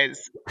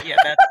eyes. Yeah,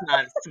 that's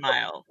not a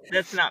smile.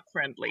 That's not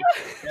friendly.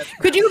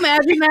 Could you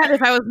imagine that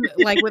if I was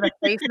with a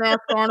face mask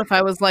on, if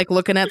I was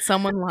looking at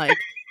someone like...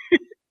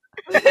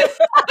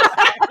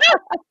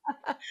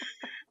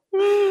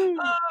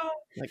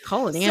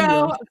 call an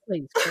ambulance. This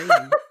lady's crazy.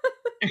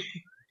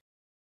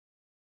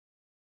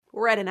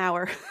 We're at an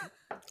hour.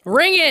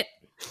 Ring it!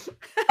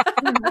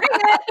 Bring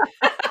it!